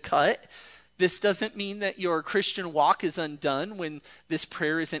make the cut. This doesn't mean that your Christian walk is undone when this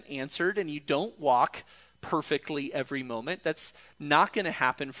prayer isn't answered and you don't walk perfectly every moment. That's not going to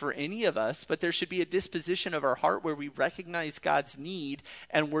happen for any of us, but there should be a disposition of our heart where we recognize God's need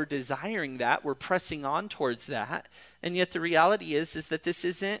and we're desiring that, we're pressing on towards that. And yet the reality is that this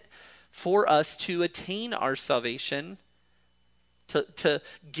isn't for us to attain our salvation, to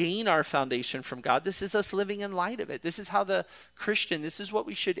gain our foundation from God. This is us living in light of it. This is how this is what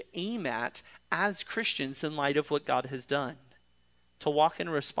we should aim at as Christians in light of what God has done, to walk in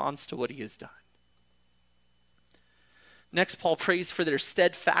response to what he has done. Next, Paul prays for their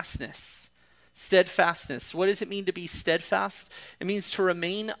steadfastness. Steadfastness. What does it mean to be steadfast? It means to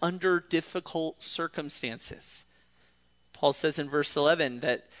remain under difficult circumstances. Paul says in verse 11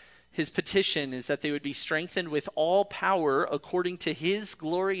 that his petition is that they would be strengthened with all power according to his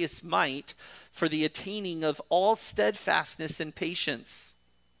glorious might for the attaining of all steadfastness and patience.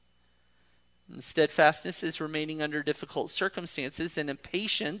 And steadfastness is remaining under difficult circumstances, and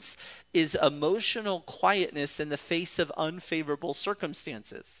patience is emotional quietness in the face of unfavorable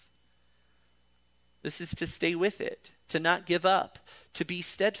circumstances. This is to stay with it, to not give up, to be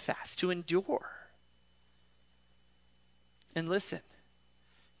steadfast, to endure. And listen,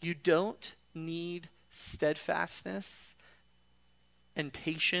 you don't need steadfastness and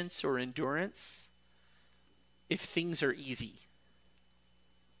patience or endurance if things are easy.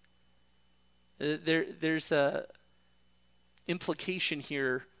 There's a implication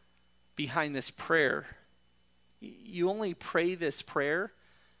here behind this prayer. You only pray this prayer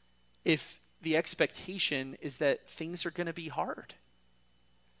if the expectation is that things are going to be hard.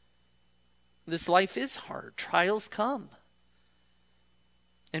 This life is hard. Trials come.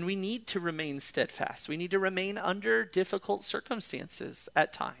 And we need to remain steadfast. We need to remain under difficult circumstances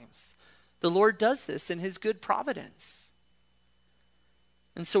at times. The Lord does this in his good providence.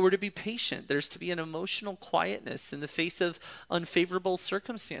 And so we're to be patient. There's to be an emotional quietness in the face of unfavorable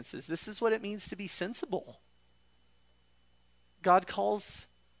circumstances. This is what it means to be sensible. God calls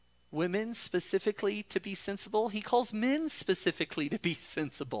women specifically to be sensible. He calls men specifically to be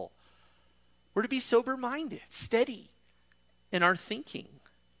sensible. We're to be sober-minded, steady in our thinking,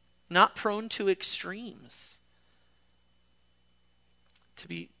 not prone to extremes. To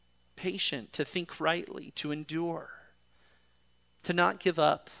be patient, to think rightly, to endure, to not give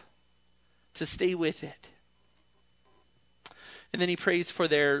up, to stay with it. And then he prays for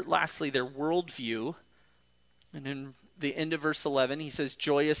lastly, their worldview. And in the end of verse 11, he says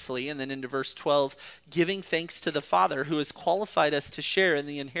joyously, and then into verse 12, giving thanks to the Father who has qualified us to share in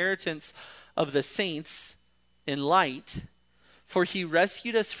the inheritance of the saints in light. For he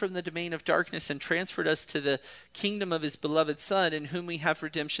rescued us from the domain of darkness and transferred us to the kingdom of his beloved Son, in whom we have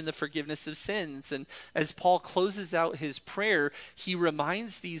redemption, the forgiveness of sins. And as Paul closes out his prayer, he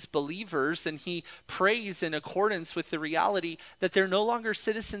reminds these believers and he prays in accordance with the reality that they're no longer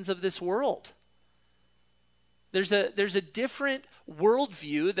citizens of this world. There's a different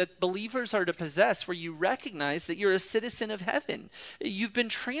worldview that believers are to possess, where you recognize that you're a citizen of heaven. You've been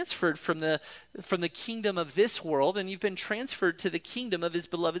transferred from the kingdom of this world, and you've been transferred to the kingdom of his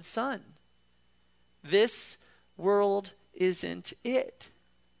beloved Son. This world isn't it.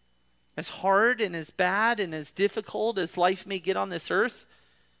 As hard and as bad and as difficult as life may get on this earth,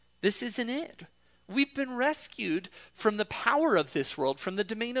 this isn't it. We've been rescued from the power of this world, from the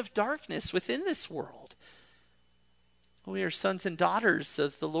domain of darkness within this world. We are sons and daughters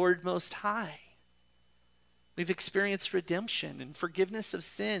of the Lord Most High. We've experienced redemption and forgiveness of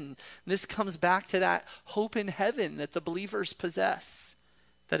sin. This comes back to that hope in heaven that the believers possess.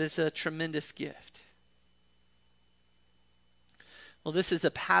 That is a tremendous gift. Well, this is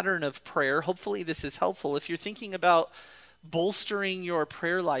a pattern of prayer. Hopefully this is helpful. If you're thinking about bolstering your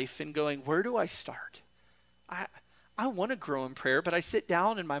prayer life and going, where do I start? I want to grow in prayer, but I sit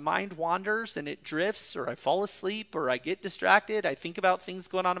down and my mind wanders and it drifts, or I fall asleep, or I get distracted. I think about things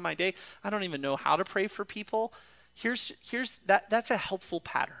going on in my day. I don't even know how to pray for people. That's a helpful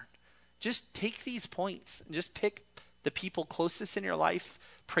pattern. Just take these points and just pick the people closest in your life.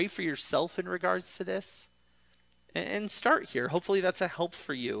 Pray for yourself in regards to this and start here. Hopefully that's a help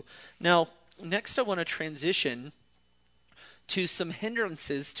for you. Now, next I want to transition to some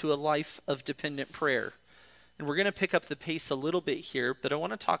hindrances to a life of dependent prayer. And we're going to pick up the pace a little bit here, but I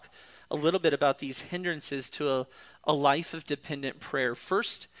want to talk a little bit about these hindrances to a life of dependent prayer.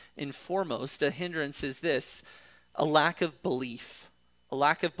 First and foremost, a hindrance is this: a lack of belief. A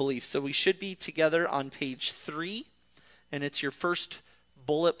lack of belief. So we should be together on page 3, and it's your first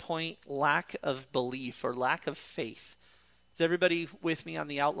bullet point: lack of belief or lack of faith. Is everybody with me on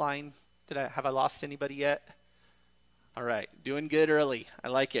the outline? Have I lost anybody yet? All right, doing good early. I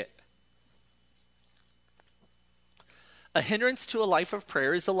like it. A hindrance to a life of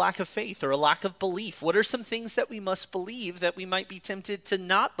prayer is a lack of faith or a lack of belief. What are some things that we must believe that we might be tempted to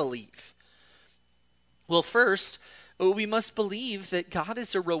not believe? Well, first, we must believe that God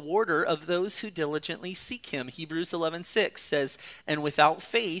is a rewarder of those who diligently seek him. Hebrews 11:6 says, "And without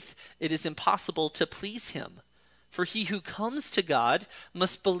faith it is impossible to please him. For he who comes to God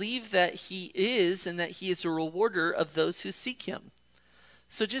must believe that he is, and that he is a rewarder of those who seek him."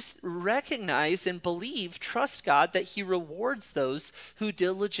 So just recognize and believe, trust God that he rewards those who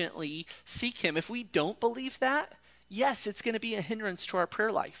diligently seek him. If we don't believe that, yes, it's going to be a hindrance to our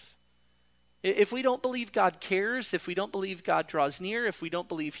prayer life. If we don't believe God cares, if we don't believe God draws near, if we don't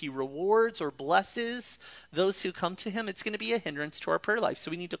believe he rewards or blesses those who come to him, it's going to be a hindrance to our prayer life.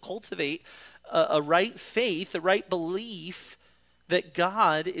 So we need to cultivate a right faith, a right belief that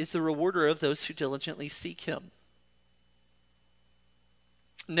God is the rewarder of those who diligently seek him.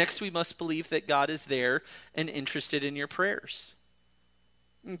 Next, we must believe that God is there and interested in your prayers.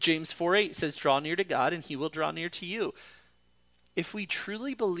 James 4:8 says, "Draw near to God and he will draw near to you." If we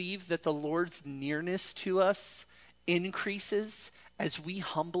truly believe that the Lord's nearness to us increases as we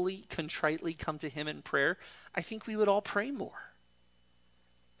humbly, contritely come to him in prayer, I think we would all pray more.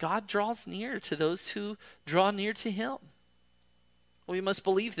 God draws near to those who draw near to him. We must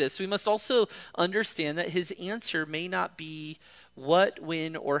believe this. We must also understand that his answer may not be what,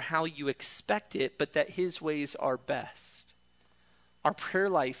 when, or how you expect it, but that his ways are best. Our prayer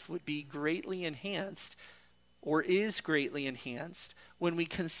life would be greatly enhanced or is greatly enhanced when we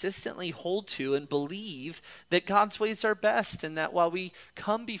consistently hold to and believe that God's ways are best, and that while we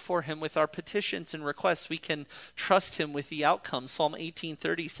come before him with our petitions and requests, we can trust him with the outcome. Psalm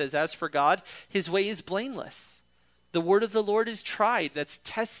 18:30 says, "As for God, his way is blameless. The word of the Lord is tried," that's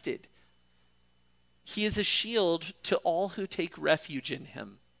tested. "He is a shield to all who take refuge in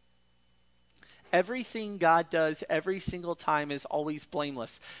him." Everything God does every single time is always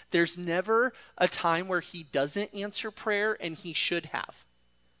blameless. There's never a time where he doesn't answer prayer and he should have.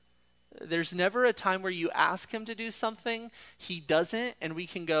 There's never a time where you ask him to do something, he doesn't, and we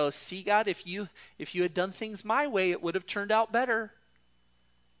can go, "See, God, if you had done things my way, it would have turned out better."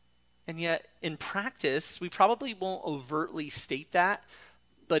 And yet, in practice, we probably won't overtly state that,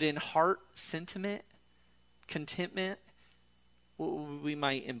 but in heart sentiment, contentment, we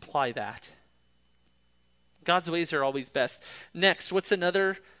might imply that. God's ways are always best. Next, what's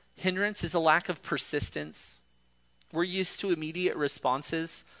another hindrance is a lack of persistence. We're used to immediate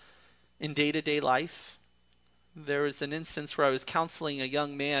responses in day-to-day life. There was an instance where I was counseling a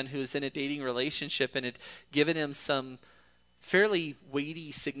young man who was in a dating relationship and had given him some fairly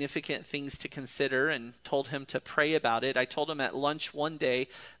weighty, significant things to consider and told him to pray about it. I told him at lunch one day.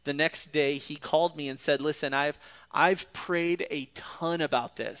 The next day he called me and said, "Listen, I've prayed a ton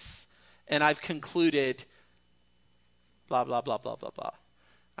about this, and I've concluded blah, blah, blah, blah, blah, blah."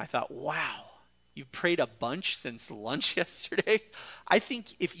 I thought, wow, you prayed a bunch since lunch yesterday? I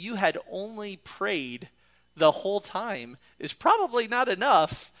think if you had only prayed the whole time is probably not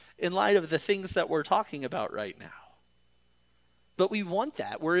enough in light of the things that we're talking about right now. But we want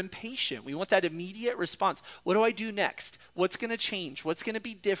that. We're impatient. We want that immediate response. What do I do next? What's going to change? What's going to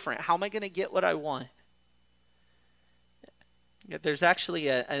be different? How am I going to get what I want? There's actually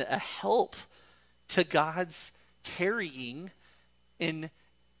a help to God's tarrying in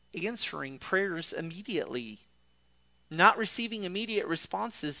answering prayers immediately. Not receiving immediate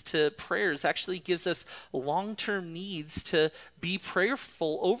responses to prayers actually gives us long-term needs to be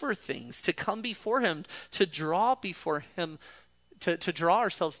prayerful over things, to come before him, to draw before him, to draw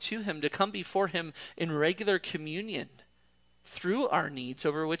ourselves to him, to come before him in regular communion through our needs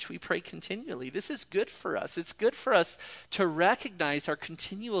over which we pray continually. This is good for us. It's good for us to recognize our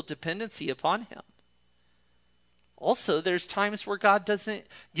continual dependency upon him. Also, there's times where God doesn't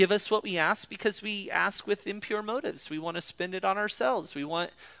give us what we ask because we ask with impure motives. We want to spend it on ourselves. We want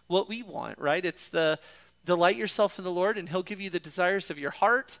what we want, right? It's the delight yourself in the Lord and he'll give you the desires of your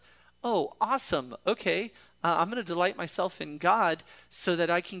heart. Oh, awesome. Okay, I'm going to delight myself in God so that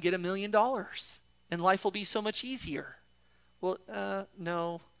I can get $1 million and life will be so much easier. Well,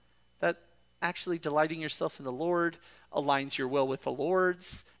 no, that actually delighting yourself in the Lord aligns your will with the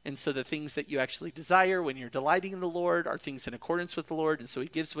Lord's. And so the things that you actually desire when you're delighting in the Lord are things in accordance with the Lord. And so he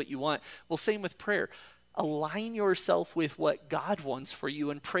gives what you want. Well, same with prayer. Align yourself with what God wants for you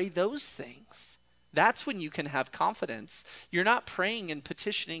and pray those things. That's when you can have confidence. You're not praying and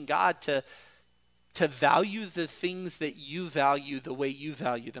petitioning God to value the things that you value the way you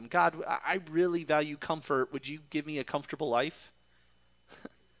value them. God, I really value comfort. Would you give me a comfortable life?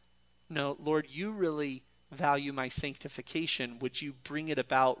 No, Lord, you really value my sanctification. Would you bring it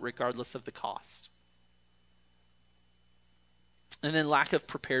about regardless of the cost? And then lack of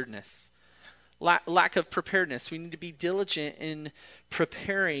preparedness. Lack of preparedness. We need to be diligent in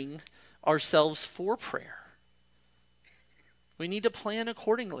preparing ourselves for prayer. We need to plan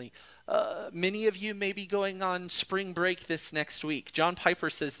accordingly. Many of you may be going on spring break this next week. John Piper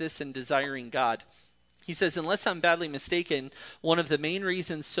says this in Desiring God. He says, unless I'm badly mistaken, one of the main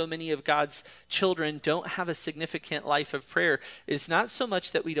reasons so many of God's children don't have a significant life of prayer is not so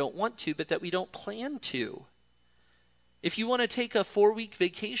much that we don't want to, but that we don't plan to. If you want to take a 4-week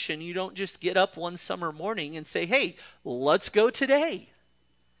vacation, you don't just get up one summer morning and say, hey, let's go today.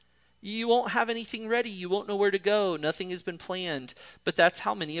 You won't have anything ready. You won't know where to go. Nothing has been planned. But that's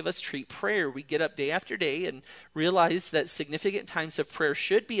how many of us treat prayer. We get up day after day and realize that significant times of prayer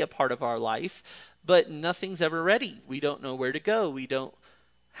should be a part of our life, but nothing's ever ready. We don't know where to go. We don't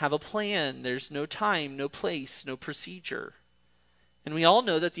have a plan. There's no time, no place, no procedure. And we all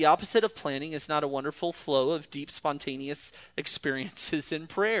know that the opposite of planning is not a wonderful flow of deep, spontaneous experiences in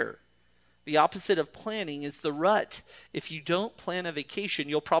prayer. The opposite of planning is the rut. If you don't plan a vacation,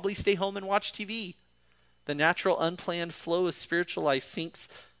 you'll probably stay home and watch TV. The natural, unplanned flow of spiritual life sinks,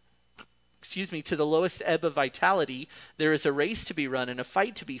 to the lowest ebb of vitality. There is a race to be run and a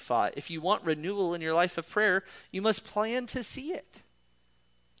fight to be fought. If you want renewal in your life of prayer, you must plan to see it.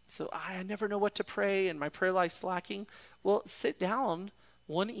 So I never know what to pray and my prayer life's lacking. Well, sit down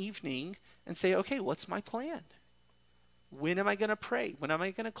one evening and say, okay, what's my plan? When am I going to pray? When am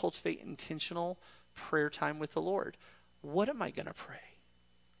I going to cultivate intentional prayer time with the Lord. What am I going to pray?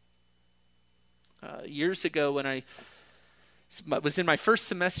 Years ago, when I was in my first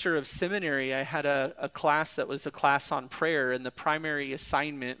semester of seminary, I had a class that was a class on prayer, and the primary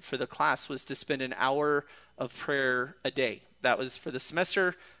assignment for the class was to spend an hour of prayer a day. That was for the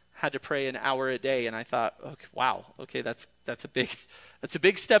semester, had to pray an hour a day, and I thought, okay, wow, okay, that's a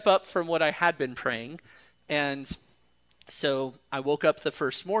big step up from what I had been praying. And so I woke up the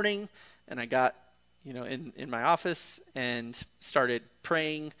first morning, and I got, in my office and started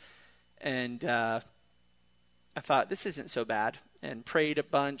praying, and I thought, this isn't so bad, and prayed a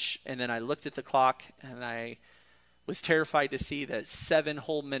bunch, and then I looked at the clock, and I was terrified to see that 7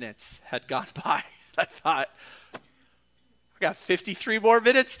 whole minutes had gone by. I thought, I got 53 more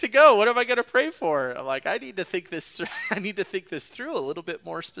minutes to go. What am I going to pray for? I'm like, I need to think this through. I need to think this through a little bit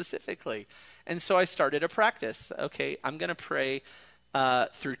more specifically. And so I started a practice. Okay, I'm going to pray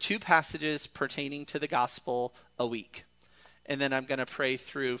through 2 passages pertaining to the gospel a week. And then I'm going to pray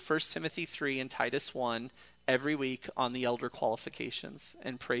through 1 Timothy 3 and Titus 1 every week on the elder qualifications,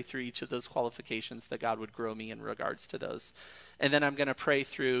 and pray through each of those qualifications that God would grow me in regards to those. And then I'm going to pray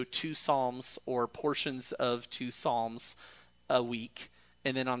through 2 Psalms or portions of 2 Psalms a week.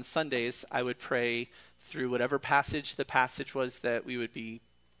 And then on Sundays, I would pray through whatever passage the passage was that we would be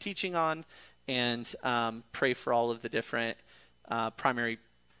teaching on, and pray for all of the different primary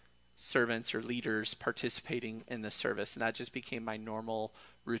servants or leaders participating in the service. And that just became my normal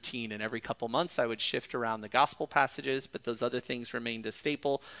routine. And every couple months I would shift around the gospel passages, but those other things remained a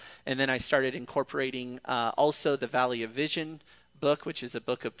staple. And then I started incorporating also the Valley of Vision book, which is a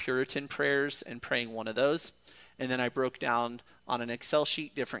book of Puritan prayers, and praying one of those. And then I broke down on an Excel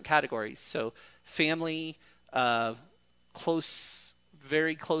sheet different categories. So family, very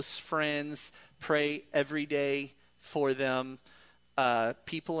close friends, pray every day for them.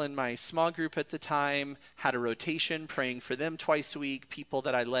 People in my small group at the time had a rotation, praying for them twice a week. People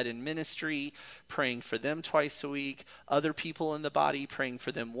that I led in ministry, praying for them twice a week. Other people in the body, praying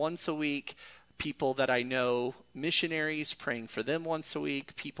for them once a week. People that I know, missionaries, praying for them once a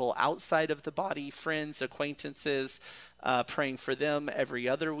week. People outside of the body, friends, acquaintances, praying for them every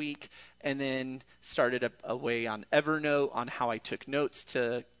other week. And then started a way on Evernote on how I took notes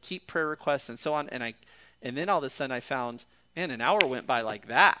to keep prayer requests and so on. And then all of a sudden I found, man, an hour went by like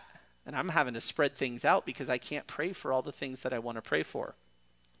that, and I'm having to spread things out because I can't pray for all the things that I want to pray for.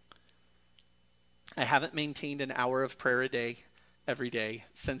 I haven't maintained an hour of prayer a day every day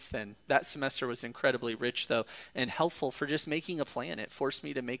since then. That semester was incredibly rich, though, and helpful for just making a plan. It forced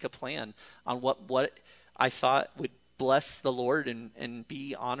me to make a plan on what I thought would bless the Lord and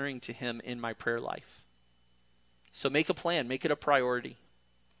be honoring to Him in my prayer life. So make a plan, make it a priority.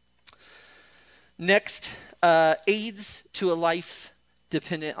 Next, aids to a life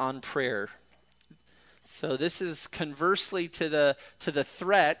dependent on prayer. So this is conversely to the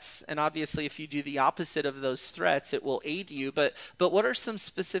threats, and obviously if you do the opposite of those threats, it will aid you. But what are some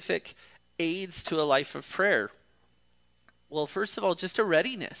specific aids to a life of prayer? Well, first of all, just a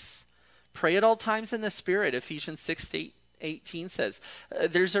readiness. Pray at all times in the Spirit, Ephesians 6:18 says.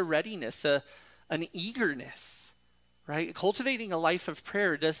 There's a readiness, an eagerness. Right? Cultivating a life of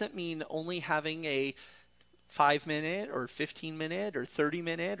prayer doesn't mean only having a 5-minute or 15-minute or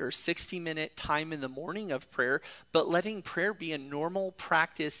 30-minute or 60-minute time in the morning of prayer, but letting prayer be a normal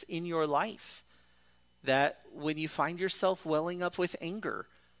practice in your life. That when you find yourself welling up with anger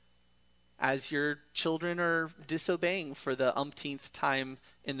as your children are disobeying for the umpteenth time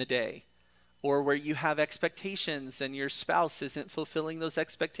in the day, or where you have expectations and your spouse isn't fulfilling those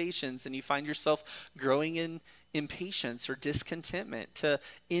expectations and you find yourself growing in impatience or discontentment, to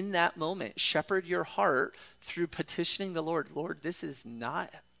in that moment shepherd your heart through petitioning the Lord. Lord, this is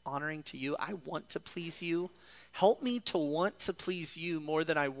not honoring to you. I want to please you. Help me to want to please you more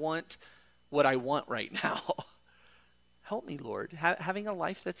than I want what I want right now. Help me, Lord. Having a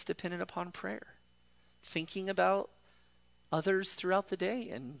life that's dependent upon prayer, thinking about others throughout the day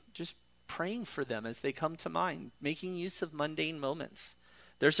and just praying for them as they come to mind, making use of mundane moments.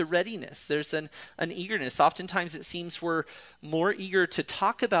 There's a readiness. There's an eagerness. Oftentimes it seems we're more eager to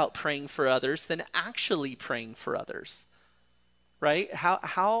talk about praying for others than actually praying for others, right?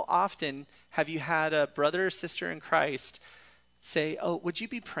 How often have you had a brother or sister in Christ say, oh, would you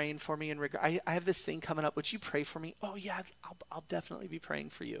be praying for me in regard? I have this thing coming up. Would you pray for me? Oh, yeah, I'll definitely be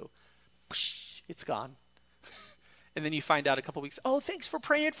praying for you. It's gone. And then you find out a couple weeks, oh, thanks for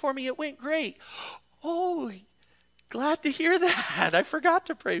praying for me. It went great. Oh, glad to hear that. I forgot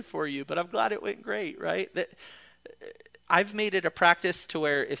to pray for you, but I'm glad it went great, right? I've made it a practice to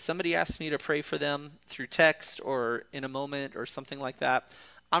where if somebody asks me to pray for them through text or in a moment or something like that,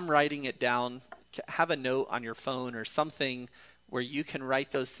 I'm writing it down. Have a note on your phone or something where you can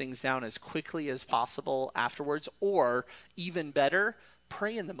write those things down as quickly as possible afterwards, or even better,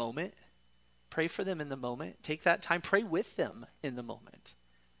 pray in the moment. Pray for them in the moment. Take that time. Pray with them in the moment.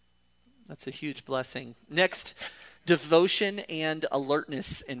 That's a huge blessing. Next, devotion and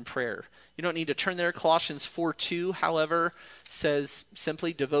alertness in prayer. You don't need to turn there. Colossians 4:2, however, says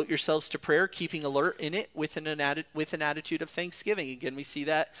simply devote yourselves to prayer, keeping alert in it with an attitude of thanksgiving. Again, we see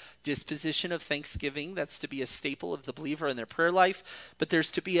that disposition of thanksgiving. That's to be a staple of the believer in their prayer life. But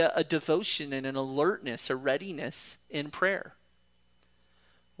there's to be a devotion and an alertness, a readiness in prayer.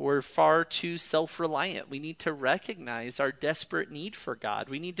 We're far too self-reliant. We need to recognize our desperate need for God.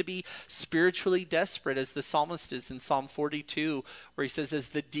 We need to be spiritually desperate, as the psalmist is in Psalm 42, where he says, as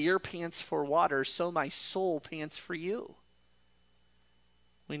the deer pants for water, so my soul pants for you.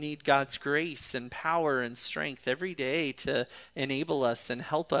 We need God's grace and power and strength every day to enable us and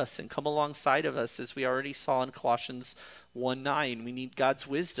help us and come alongside of us, as we already saw in Colossians 1:9. We need God's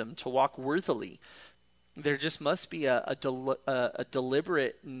wisdom to walk worthily. There just must be a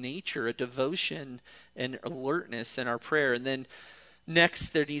deliberate nature, a devotion and alertness in our prayer. And then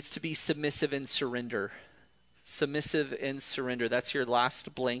next, there needs to be submissive and surrender. Submissive and surrender. That's your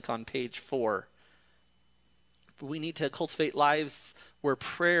last blank on page 4. We need to cultivate lives where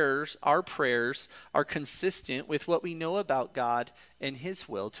our prayers are consistent with what we know about God and His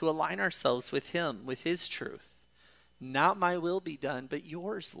will, to align ourselves with Him, with His truth. Not my will be done, but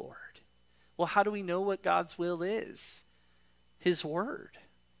yours, Lord. Well, how do we know what God's will is? His word.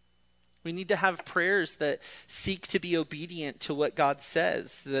 We need to have prayers that seek to be obedient to what God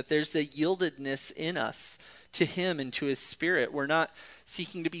says, that there's a yieldedness in us to Him and to His Spirit. We're not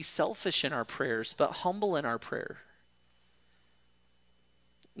seeking to be selfish in our prayers, but humble in our prayer.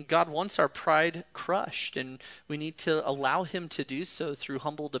 God wants our pride crushed, and we need to allow Him to do so through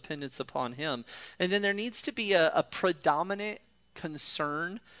humble dependence upon Him. And then there needs to be a predominant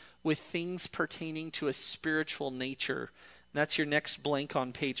concern with things pertaining to a spiritual nature. And that's your next blank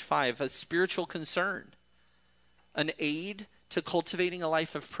on page 5, a spiritual concern. An aid to cultivating a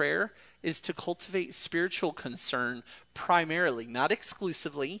life of prayer is to cultivate spiritual concern primarily, not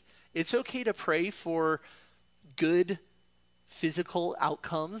exclusively. It's okay to pray for good physical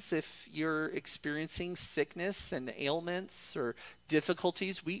outcomes if you're experiencing sickness and ailments or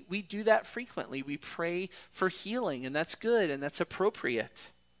difficulties. We do that frequently. We pray for healing, and that's good and that's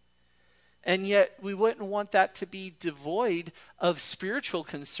appropriate. And yet we wouldn't want that to be devoid of spiritual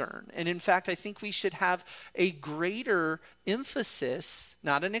concern. And in fact, I think we should have a greater emphasis,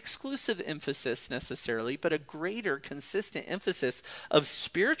 not an exclusive emphasis necessarily, but a greater consistent emphasis of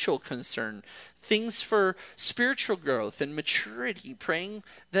spiritual concern. Things for spiritual growth and maturity, praying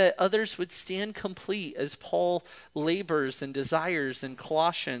that others would stand complete as Paul labors and desires in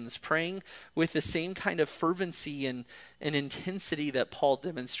Colossians, praying with the same kind of fervency and intensity that Paul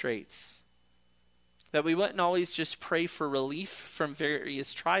demonstrates. That we wouldn't always just pray for relief from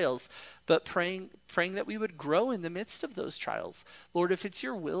various trials, but praying that we would grow in the midst of those trials. Lord, if it's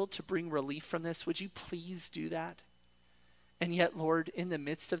your will to bring relief from this, would you please do that? And yet, Lord, in the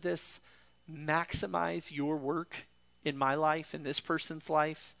midst of this, maximize your work in my life, in this person's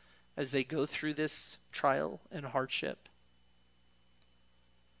life, as they go through this trial and hardship.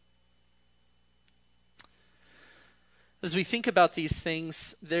 As we think about these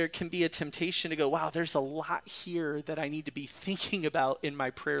things, there can be a temptation to go, wow, there's a lot here that I need to be thinking about in my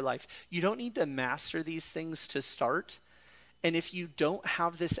prayer life. You don't need to master these things to start. And if you don't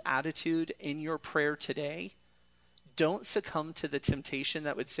have this attitude in your prayer today, don't succumb to the temptation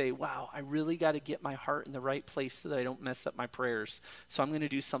that would say, wow, I really got to get my heart in the right place so that I don't mess up my prayers. So I'm going to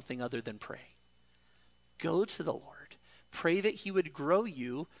do something other than pray. Go to the Lord. Pray that He would grow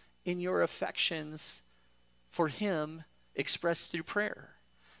you in your affections for Him expressed through prayer.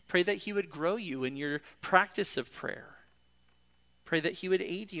 Pray that He would grow you in your practice of prayer. Pray that He would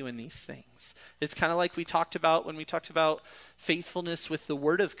aid you in these things. It's kind of like we talked about when we talked about faithfulness with the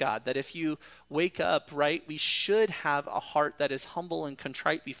Word of God, that if you wake up, right, we should have a heart that is humble and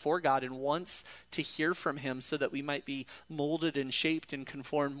contrite before God and wants to hear from Him so that we might be molded and shaped and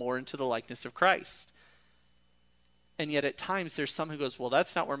conformed more into the likeness of Christ. And yet at times there's some who goes, well,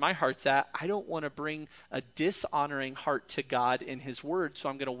 that's not where my heart's at. I don't want to bring a dishonoring heart to God in His word, so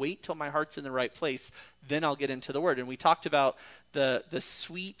I'm going to wait till my heart's in the right place. Then I'll get into the word. And we talked about the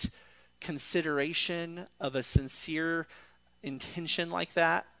sweet consideration of a sincere intention like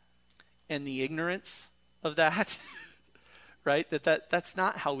that and the ignorance of that, right? That's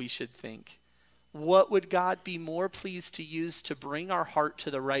not how we should think. What would God be more pleased to use to bring our heart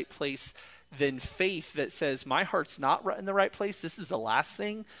to the right place than faith that says my heart's not in the right place. This is the last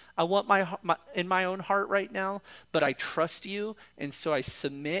thing I want in my own heart right now, but I trust you, and so I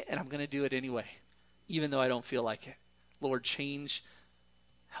submit, and I'm going to do it anyway, even though I don't feel like it. Lord, change,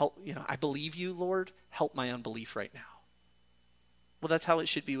 help, I believe you, Lord, help my unbelief right now. Well, that's how it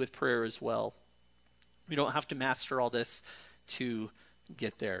should be with prayer as well. We don't have to master all this to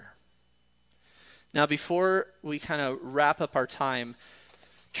get there. Now, before we kind of wrap up our time,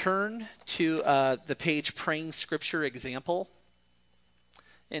 turn to the page Praying Scripture Example.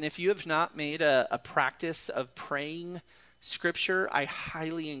 And if you have not made a practice of praying Scripture, I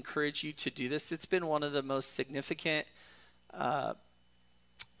highly encourage you to do this. It's been one of the most significant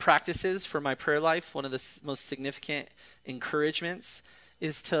practices for my prayer life. One of the most significant encouragements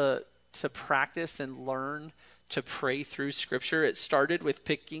is to practice and learn to pray through Scripture. It started with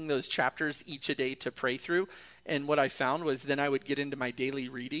picking those chapters each a day to pray through. And what I found was then I would get into my daily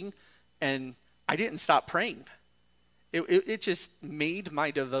reading and I didn't stop praying. It just made my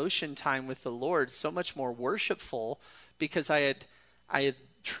devotion time with the Lord so much more worshipful because I had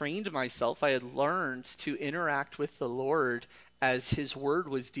trained myself. I had learned to interact with the Lord as his word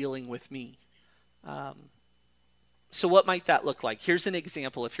was dealing with me. So what might that look like? Here's an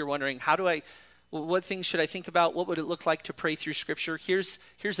example. If you're wondering, what things should I think about? What would it look like to pray through Scripture? Here's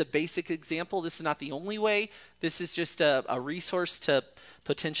a basic example. This is not the only way. This is just a resource to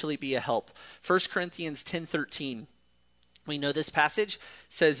potentially be a help. 1 Corinthians 10:13. We know this passage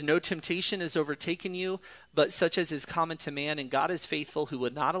says, "No temptation has overtaken you, but such as is common to man, and God is faithful, who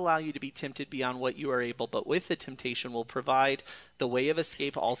would not allow you to be tempted beyond what you are able, but with the temptation will provide the way of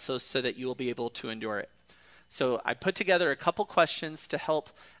escape also, so that you will be able to endure it." So I put together a couple questions to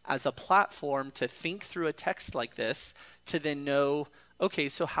help as a platform to think through a text like this, to then know, okay,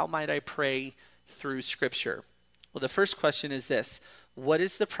 so how might I pray through Scripture? Well, the first question is this: what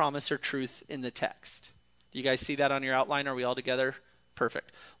is the promise or truth in the text? Do you guys see that on your outline? Are we all together?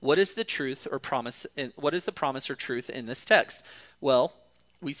 Perfect. What is the truth or promise? What is the promise or truth in this text? Well,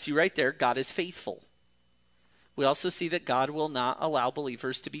 we see right there, God is faithful. We also see that God will not allow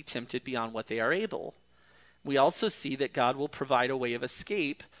believers to be tempted beyond what they are able. We also see that God will provide a way of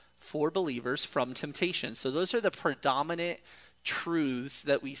escape for believers from temptation. So those are the predominant truths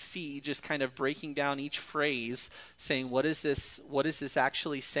that we see, just kind of breaking down each phrase, saying what is this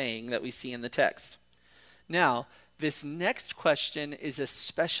actually saying that we see in the text. Now, this next question is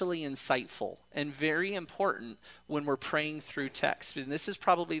especially insightful and very important when we're praying through text. And this is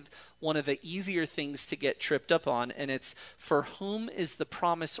probably one of the easier things to get tripped up on, and it's, for whom is the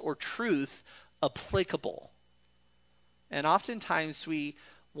promise or truth applicable? And oftentimes we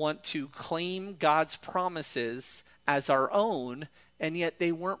want to claim God's promises as our own, and yet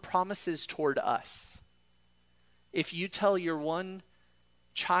they weren't promises toward us. If you tell your one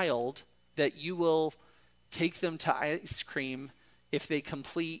child that you will take them to ice cream if they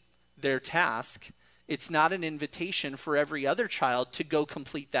complete their task, it's not an invitation for every other child to go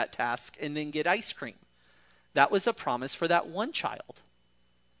complete that task and then get ice cream. That was a promise for that one child.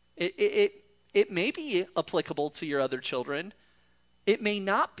 It may be applicable to your other children. It may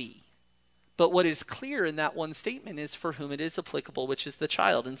not be. But what is clear in that one statement is for whom it is applicable, which is the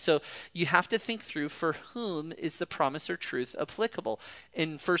child. And so you have to think through, for whom is the promise or truth applicable?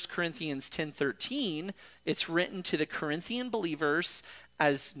 In 1 Corinthians 10:13, it's written to the Corinthian believers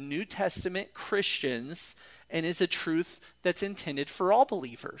as New Testament Christians and is a truth that's intended for all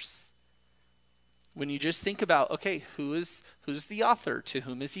believers. When you just think about, okay, who's the author? To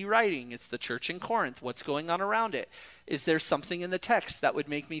whom is he writing? It's the church in Corinth. What's going on around it? Is there something in the text that would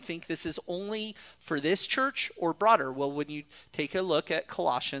make me think this is only for this church or broader? Well, when you take a look at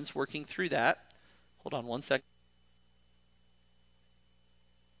Colossians, working through that, hold on one second.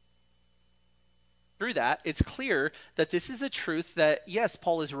 Through that, it's clear that this is a truth that, yes,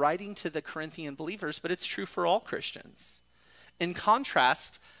 Paul is writing to the Corinthian believers, but it's true for all Christians. In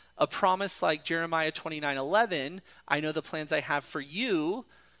contrast, a promise like Jeremiah 29:11, I know the plans I have for you.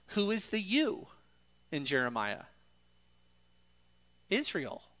 Who is the you in Jeremiah?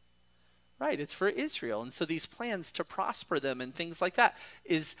 Israel. Right, it's for Israel. And so these plans to prosper them and things like that,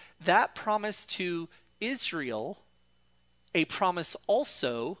 is that promise to Israel a promise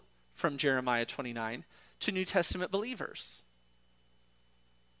also from Jeremiah 29 to New Testament believers?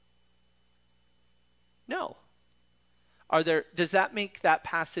 No. Does that make that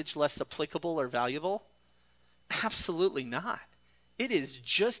passage less applicable or valuable? Absolutely not. It is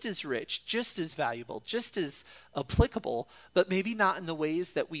just as rich, just as valuable, just as applicable, but maybe not in the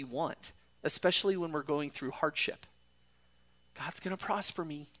ways that we want, especially when we're going through hardship. God's going to prosper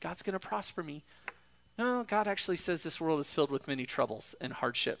me. God's going to prosper me. No, God actually says this world is filled with many troubles and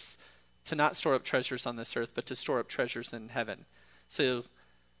hardships. to not store up treasures on this earth, but to store up treasures in heaven. So,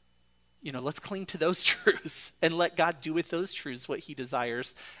 let's cling to those truths and let God do with those truths what he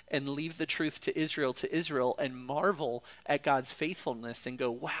desires, and leave the truth to Israel, and marvel at God's faithfulness and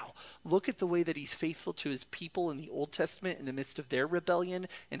go, wow, look at the way that he's faithful to his people in the Old Testament in the midst of their rebellion,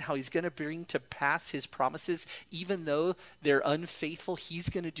 and how he's going to bring to pass his promises. Even though they're unfaithful, he's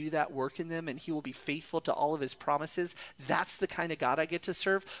going to do that work in them, and he will be faithful to all of his promises. That's the kind of God I get to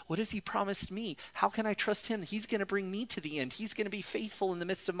serve. What has he promised me? How can I trust him? He's going to bring me to the end. He's going to be faithful in the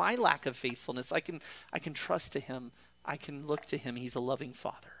midst of my lack of faithfulness. I can trust to him. I can look to him. He's a loving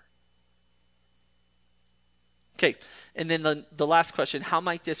Father. Okay, and then the last question, how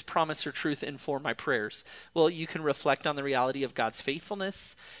might this promise or truth inform my prayers? Well, you can reflect on the reality of God's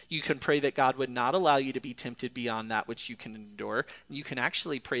faithfulness. You can pray that God would not allow you to be tempted beyond that which you can endure. You can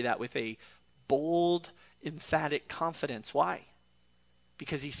actually pray that with a bold, emphatic confidence. Why?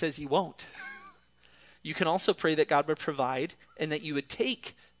 Because he says he won't. You can also pray that God would provide and that you would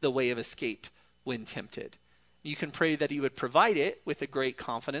take the way of escape when tempted. You can pray that he would provide it with a great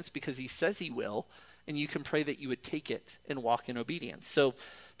confidence because he says he will. And you can pray that you would take it and walk in obedience. So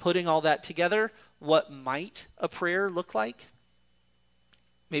putting all that together, what might a prayer look like?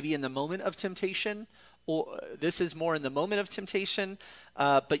 Maybe in the moment of temptation, or this is more in the moment of temptation,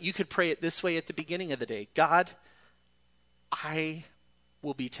 but you could pray it this way at the beginning of the day. God, I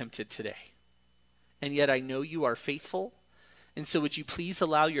will be tempted today, and yet I know you are faithful. And so would you please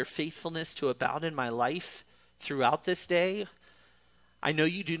allow your faithfulness to abound in my life throughout this day? I know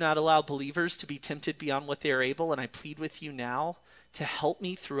you do not allow believers to be tempted beyond what they are able, and I plead with you now to help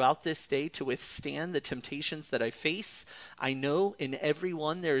me throughout this day to withstand the temptations that I face. I know in every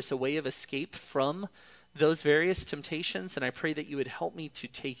one there is a way of escape from those various temptations, and I pray that you would help me to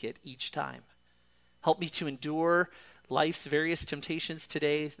take it each time. Help me to endure life's various temptations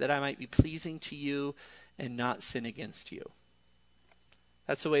today, that I might be pleasing to you and not sin against you.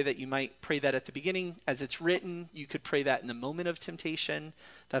 That's a way that you might pray that at the beginning. As it's written, you could pray that in the moment of temptation.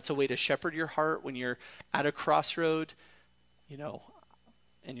 That's a way to shepherd your heart when you're at a crossroad, and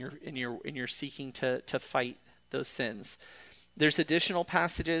you're seeking to fight those sins. There's additional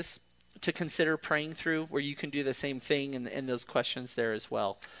passages to consider praying through where you can do the same thing and those questions there as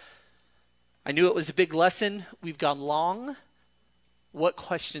well. I knew it was a big lesson. We've gone long. What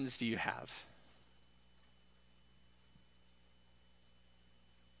questions do you have?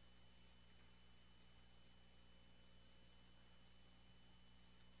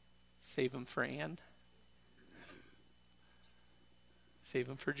 Save them for Anne. Save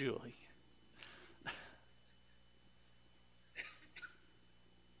them for Julie.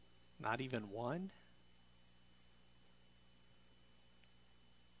 Not even one?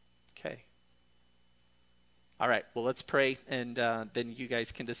 Okay. All right, well, let's pray, and then you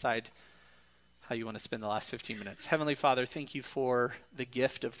guys can decide how you want to spend the last 15 minutes. Heavenly Father, thank you for the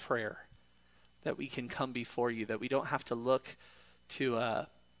gift of prayer, that we can come before you, that we don't have to look to a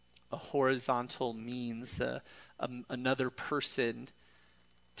horizontal means, another person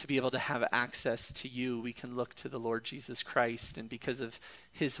to be able to have access to you. We can look to the Lord Jesus Christ, and because of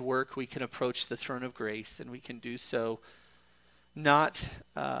his work, we can approach the throne of grace, and we can do so not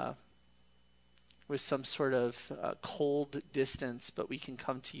with some sort of cold distance, but we can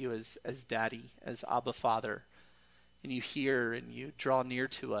come to you as Daddy, as Abba Father, and you hear and you draw near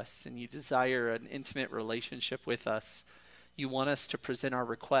to us, and you desire an intimate relationship with us. You want us to present our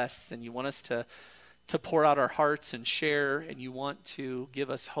requests, and you want us to pour out our hearts and share, and you want to give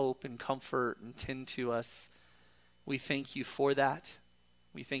us hope and comfort and tend to us. We thank you for that.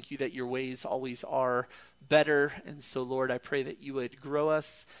 We thank you that your ways always are better. And so, Lord, I pray that you would grow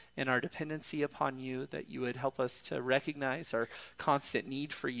us in our dependency upon you, that you would help us to recognize our constant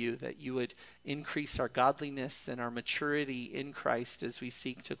need for you, that you would increase our godliness and our maturity in Christ as we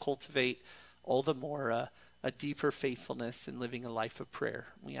seek to cultivate all the more a deeper faithfulness in living a life of prayer.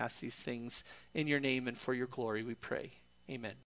 We ask these things in your name and for your glory, we pray. Amen.